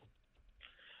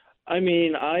 I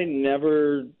mean, I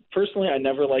never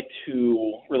like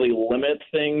to really limit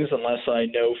things unless I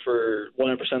know for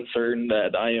 100% certain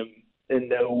that I am in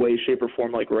no way, shape, or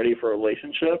form ready for a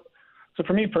relationship. So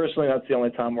for me personally, that's the only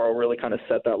time where I'll really kind of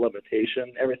set that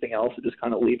limitation. Everything else, I just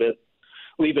kind of leave it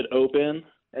open.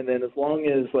 And then as long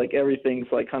as everything's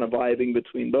kind of vibing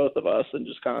between both of us, and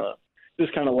just kind of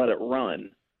let it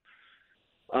run.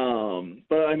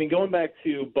 But I mean, going back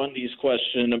to Bundy's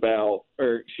question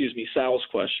Sal's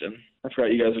question. I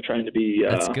forgot you guys are trying to be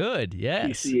that's good.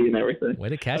 Yes. PC and everything. Way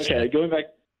to catch that. Okay,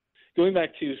 going back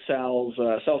to Sal's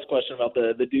question about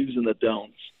the do's and the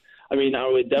don'ts. I mean, I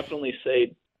would definitely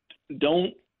say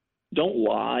don't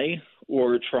lie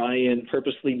or try and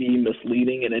purposely be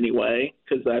misleading in any way,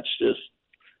 because that's just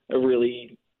a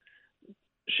really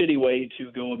shitty way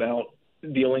to go about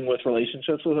dealing with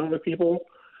relationships with other people.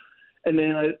 And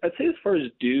then I'd say as far as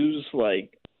do's,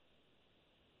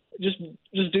 just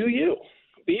do you.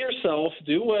 Be yourself.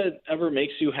 Do whatever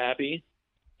makes you happy.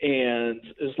 And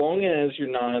as long as you're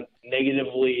not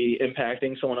negatively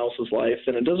impacting someone else's life,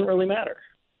 then it doesn't really matter.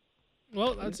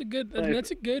 Well, that's a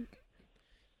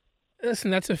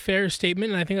fair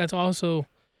statement. And I think that's also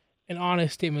an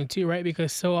honest statement too, right?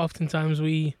 Because so oftentimes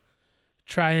we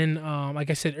try and, like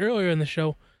I said earlier in the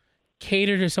show,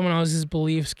 cater to someone else's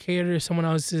beliefs, cater to someone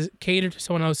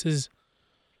else's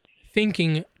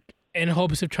thinking in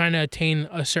hopes of trying to attain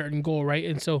a certain goal, right?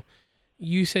 And so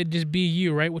you said just be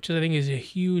you, right? Which I think is a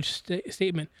huge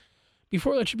statement.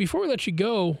 Before we let you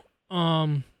go,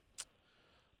 I'm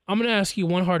gonna ask you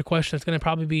one hard question that's gonna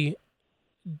probably be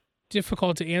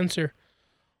difficult to answer.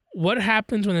 What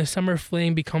happens when the summer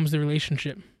fling becomes the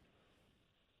relationship?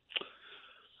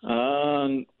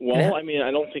 Well, I mean,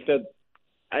 I don't think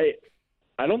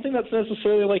that's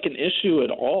necessarily like an issue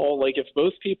at all. Like if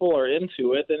both people are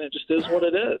into it, then it just is what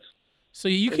it is. So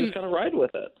you can just kind of ride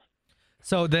with it.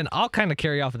 So then I'll kind of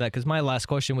carry off of that because my last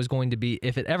question was going to be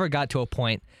if it ever got to a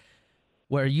point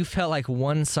where you felt like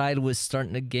one side was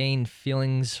starting to gain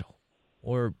feelings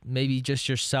or maybe just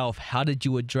yourself, how did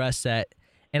you address that?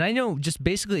 And I know just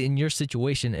basically in your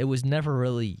situation, it was never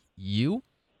really you.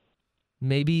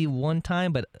 Maybe one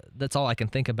time, but that's all I can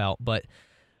think about. But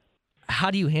how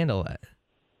do you handle that?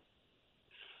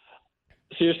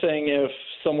 So you're saying if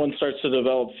someone starts to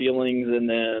develop feelings and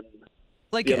then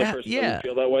like the other person doesn't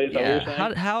feel that way, is that what you're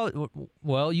saying? How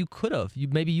well, you could have.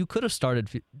 Maybe you could have started.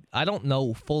 I don't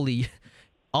know fully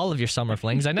all of your summer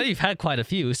flings. I know you've had quite a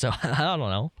few, so I don't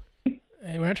know.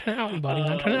 Hey, we're not trying to out anybody. We're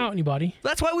not trying to out anybody.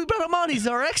 That's why we brought him on. He's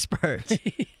our expert.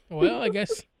 Well, I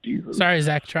guess. Jesus. Sorry,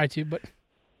 Zach. Tried to, but.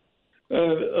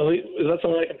 Is that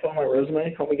something I can put on my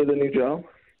resume? Help me get a new job?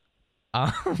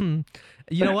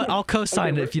 You know what? I'll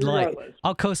co-sign it if you'd like. Regardless.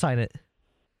 I'll co-sign it.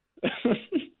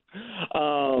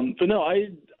 But no,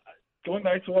 going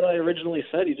back to what I originally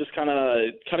said, you just kind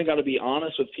of got to be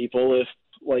honest with people.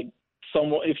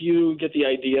 If you get the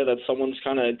idea that someone's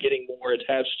kind of getting more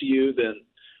attached to you than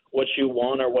what you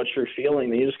want or what you're feeling,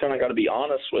 then you just kind of got to be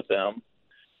honest with them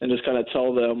and just kind of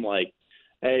tell them like,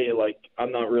 hey, like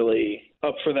I'm not really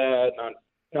up for that,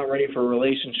 not ready for a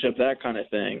relationship, that kind of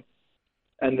thing.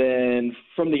 And then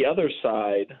from the other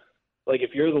side, like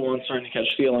if you're the one starting to catch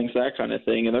feelings, that kind of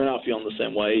thing, and they're not feeling the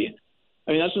same way,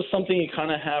 I mean, that's just something you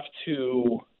kind of have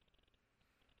to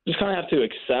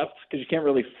accept because you can't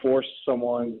really force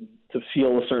someone to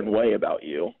feel a certain way about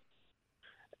you.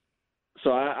 So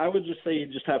I would just say you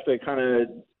just have to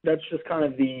that's just kind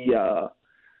of the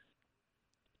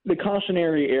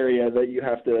cautionary area that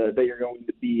you're going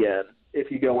to be in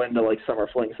if you go into like summer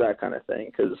flings, that kind of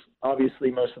thing. Because obviously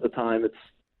most of the time it's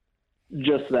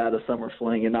just that, a summer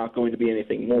fling, and not going to be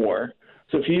anything more.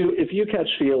 So if you catch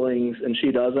feelings and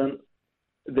she doesn't,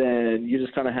 then you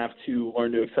just kind of have to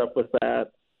learn to accept with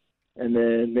that, and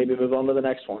then maybe move on to the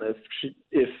next one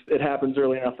if it happens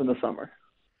early enough in the summer.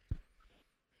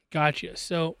 Gotcha.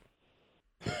 So,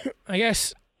 I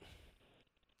guess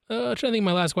trying to think of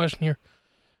my last question here.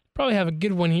 Probably have a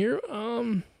good one here.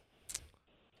 I'll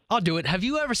do it. Have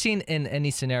you ever seen in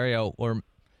any scenario, or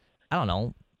I don't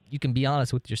know, you can be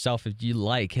honest with yourself if you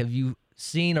like, have you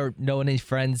seen or know any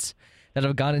friends that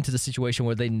have gone into the situation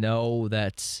where they know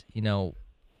that, you know,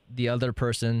 the other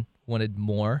person wanted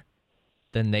more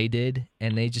than they did,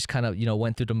 and they just kind of, you know,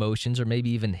 went through the motions or maybe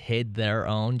even hid their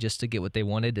own just to get what they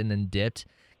wanted and then dipped?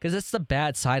 Because that's the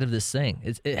bad side of this thing.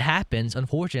 It happens,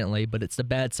 unfortunately, but it's the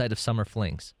bad side of summer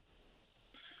flings.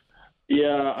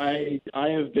 Yeah, I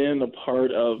have been a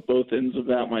part of both ends of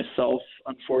that myself,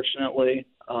 unfortunately.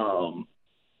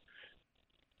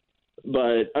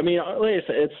 But I mean, like I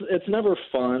said, it's never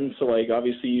fun. So like,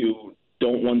 obviously, you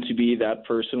don't want to be that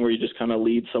person where you just kind of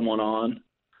lead someone on,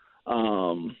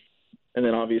 and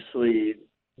then obviously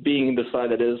being the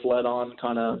side that is led on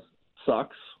kind of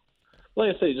sucks.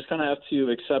 Like I say, you just kind of have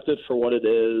to accept it for what it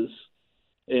is,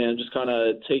 and just kind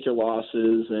of take your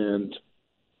losses and,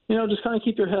 you know, just kind of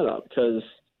keep your head up because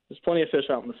there's plenty of fish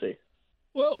out in the sea.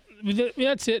 Well,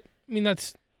 that's it. I mean,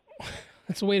 that's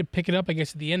a way to pick it up, I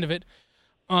guess, at the end of it.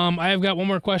 I have got one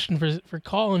more question for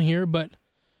Colin here, but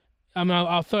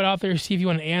I'll throw it out there, see if you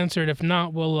want to answer it. If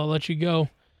not, we'll let you go.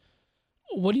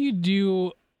 What do you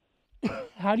do?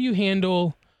 How do you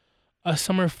handle a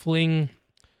summer fling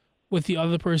with the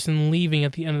other person leaving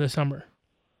at the end of the summer?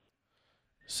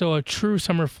 So a true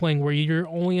summer fling where you're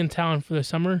only in town for the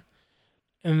summer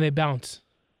and they bounce.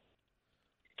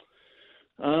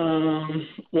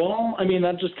 Well, I mean,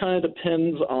 that just kind of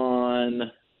depends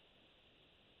on.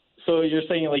 So you're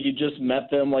saying like you just met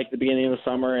them like the beginning of the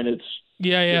summer and it's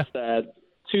just that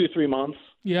 2-3 months?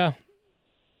 Yeah.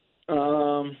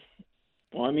 Well,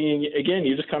 I mean, again,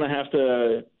 you just kind of have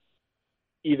to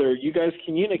either you guys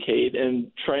communicate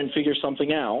and try and figure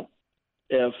something out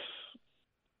and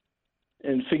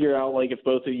figure out like if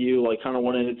both of you like kind of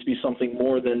wanted it to be something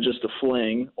more than just a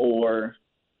fling, or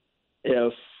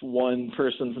if one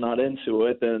person's not into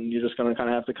it, then you're just going to kind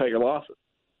of have to cut your losses.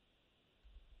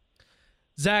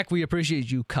 Zach, we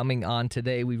appreciate you coming on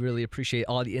today. We really appreciate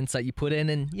all the insight you put in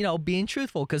and, you know, being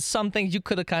truthful, because some things you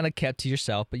could have kind of kept to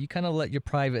yourself, but you kind of let your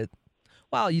private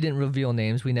while you didn't reveal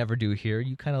names, we never do here.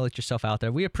 You kind of let yourself out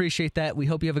there. We appreciate that. We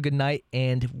hope you have a good night,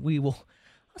 and I'll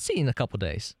see you in a couple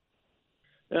days.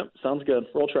 Yep, sounds good.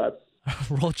 Roll Tribe.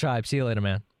 Roll Tribe. See you later,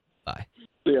 man. Bye.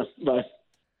 See ya. Bye.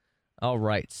 All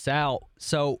right, Sal.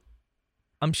 So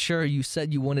I'm sure you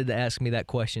said you wanted to ask me that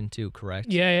question too, correct?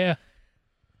 Yeah.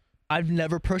 I've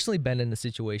never personally been in a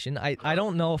situation. I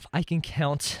don't know if I can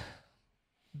count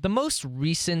the most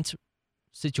recent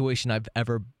situation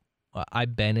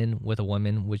I've been in with a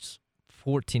woman, which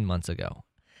 14 months ago.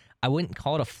 I wouldn't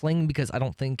call it a fling because I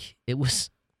don't think it was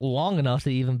long enough to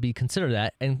even be considered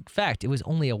that. In fact, it was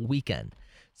only a weekend.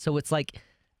 So it's like,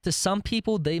 to some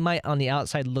people, they might on the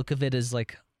outside look of it as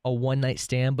like a one-night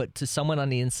stand, but to someone on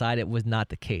the inside, it was not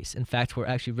the case. In fact, we're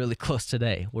actually really close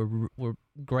today. We're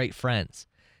great friends.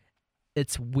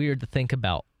 It's weird to think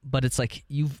about, but it's like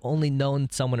you've only known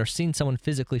someone or seen someone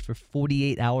physically for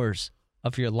 48 hours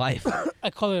of your life. I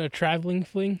call it a traveling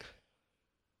fling.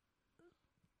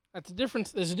 That's a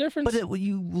difference. There's a difference. But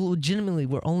you legitimately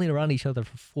were only around each other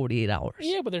for 48 hours.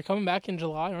 Yeah, but they're coming back in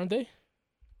July, aren't they?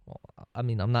 Well, I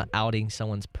mean, I'm not outing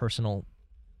someone's personal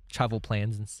travel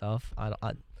plans and stuff. All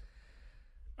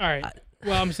right.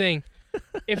 Well, I'm saying,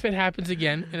 if it happens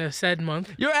again in a said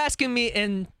month. You're asking me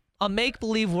in a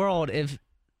make-believe world if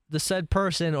the said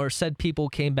person or said people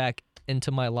came back into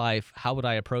my life, how would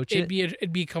I approach it?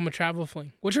 It'd become a travel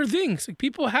fling, which are things. Like,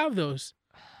 people have those.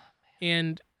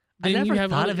 And I then never you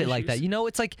have thought other of it like that. issues. You know,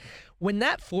 it's like when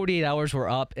that 48 hours were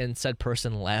up and said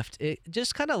person left, it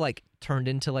just kind of like turned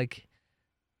into like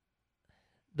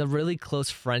the really close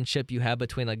friendship you have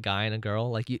between a guy and a girl,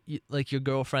 like you like your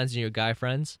girlfriends and your guy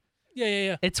friends.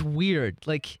 Yeah. It's weird.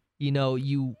 Like,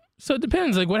 So it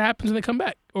depends, like, what happens when they come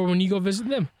back or when you go visit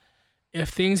them. If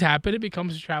things happen, it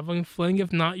becomes a traveling fling.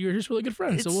 If not, you're just really good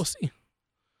friends. So we'll see.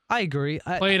 I agree.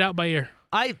 Play it out by ear.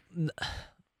 I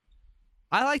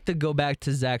like to go back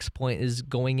to Zach's point, is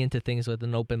going into things with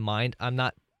an open mind. I'm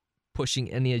not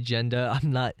pushing any agenda.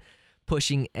 I'm not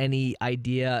pushing any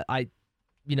idea.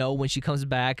 When she comes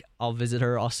back, I'll visit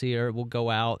her. I'll see her. We'll go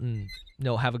out and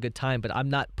have a good time. But I'm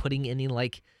not putting any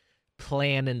like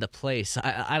plan into place.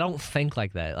 I don't think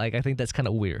like that. Like, I think that's kind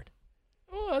of weird.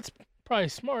 Oh, that's probably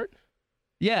smart.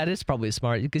 Yeah, it is probably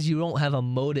smart because you don't have a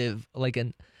motive, like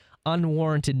an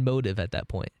unwarranted motive at that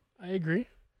point. I agree.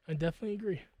 I definitely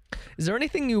agree. Is there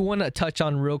anything you want to touch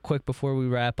on real quick before we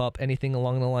wrap up? Anything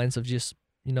along the lines of just,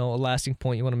 a lasting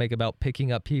point you want to make about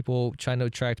picking up people, trying to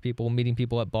attract people, meeting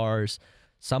people at bars,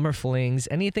 summer flings,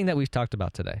 anything that we've talked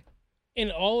about today?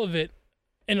 In all of it,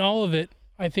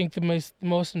 I think the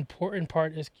most important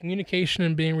part is communication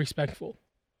and being respectful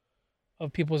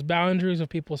of people's boundaries, of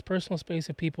people's personal space,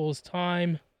 of people's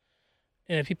time,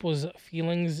 and of people's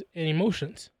feelings and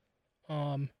emotions.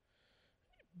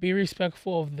 Be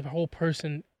respectful of the whole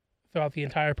person throughout the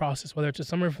entire process, whether it's a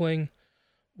summer fling,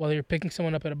 whether you're picking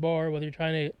someone up at a bar, whether you're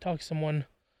trying to talk to someone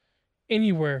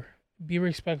anywhere. Be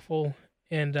respectful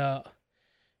and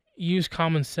use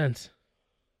common sense.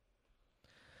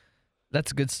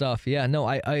 That's good stuff. Yeah, no,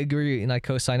 I agree, and I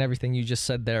co-sign everything you just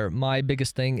said there. My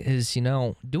biggest thing is,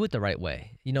 do it the right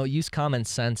way. Use common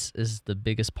sense is the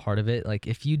biggest part of it. Like,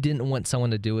 if you didn't want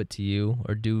someone to do it to you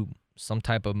or do some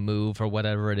type of move or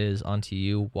whatever it is onto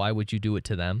you, why would you do it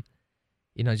to them?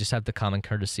 Just have the common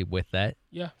courtesy with that.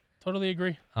 Yeah, totally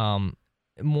agree.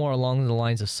 More along the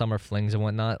lines of summer flings and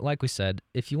whatnot. Like we said,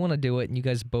 if you want to do it and you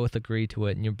guys both agree to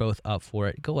it and you're both up for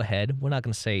it, go ahead. We're not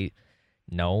going to say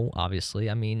no, obviously.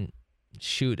 I mean,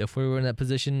 shoot, if we were in that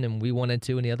position and we wanted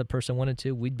to and the other person wanted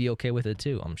to, we'd be okay with it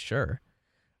too, I'm sure.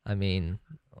 I mean,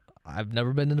 I've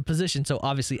never been in a position, so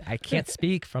obviously I can't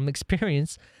speak from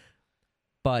experience,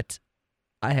 but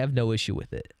I have no issue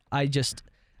with it.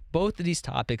 Both of these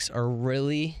topics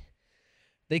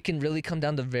they can really come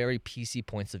down to very PC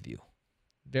points of view.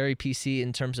 Very PC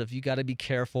in terms of you got to be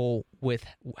careful with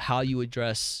how you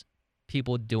address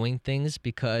people doing things,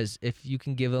 because if you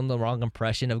can give them the wrong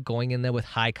impression of going in there with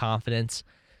high confidence,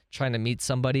 trying to meet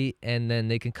somebody, and then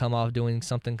they can come off doing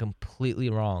something completely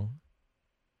wrong,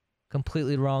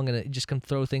 and it just can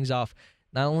throw things off.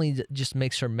 Not only just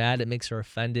makes her mad, it makes her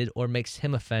offended, or makes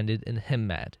him offended and him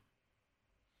mad.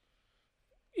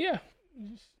 Yeah.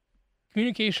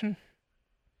 Communication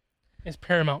is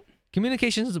paramount.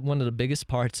 Communication is one of the biggest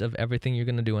parts of everything you're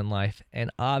going to do in life,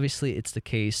 and obviously it's the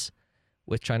case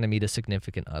with trying to meet a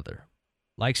significant other.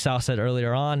 Like Sal said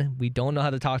earlier on, we don't know how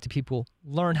to talk to people.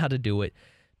 Learn how to do it,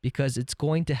 because it's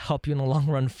going to help you in the long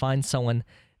run find someone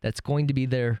that's going to be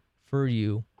there for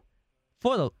you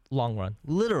for the long run,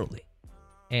 literally.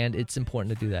 And it's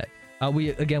important to do that.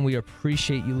 We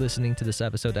appreciate you listening to this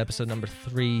episode number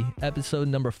 3. Episode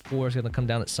number 4 is going to come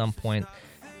down at some point.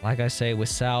 like I say, with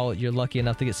Sal, you're lucky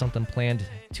enough to get something planned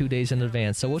 2 days in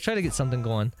advance. So we'll try to get something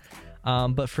going.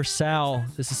 But for Sal,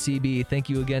 this is CB. Thank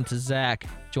you again to Zach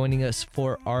joining us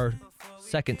for our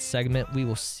second segment. We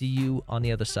will see you on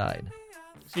the other side.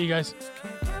 See you guys.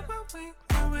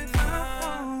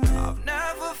 I've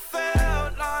never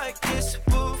felt like this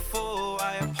before.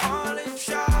 I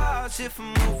apologize if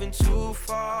I'm moving too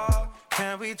far.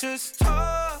 Can we just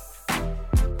talk?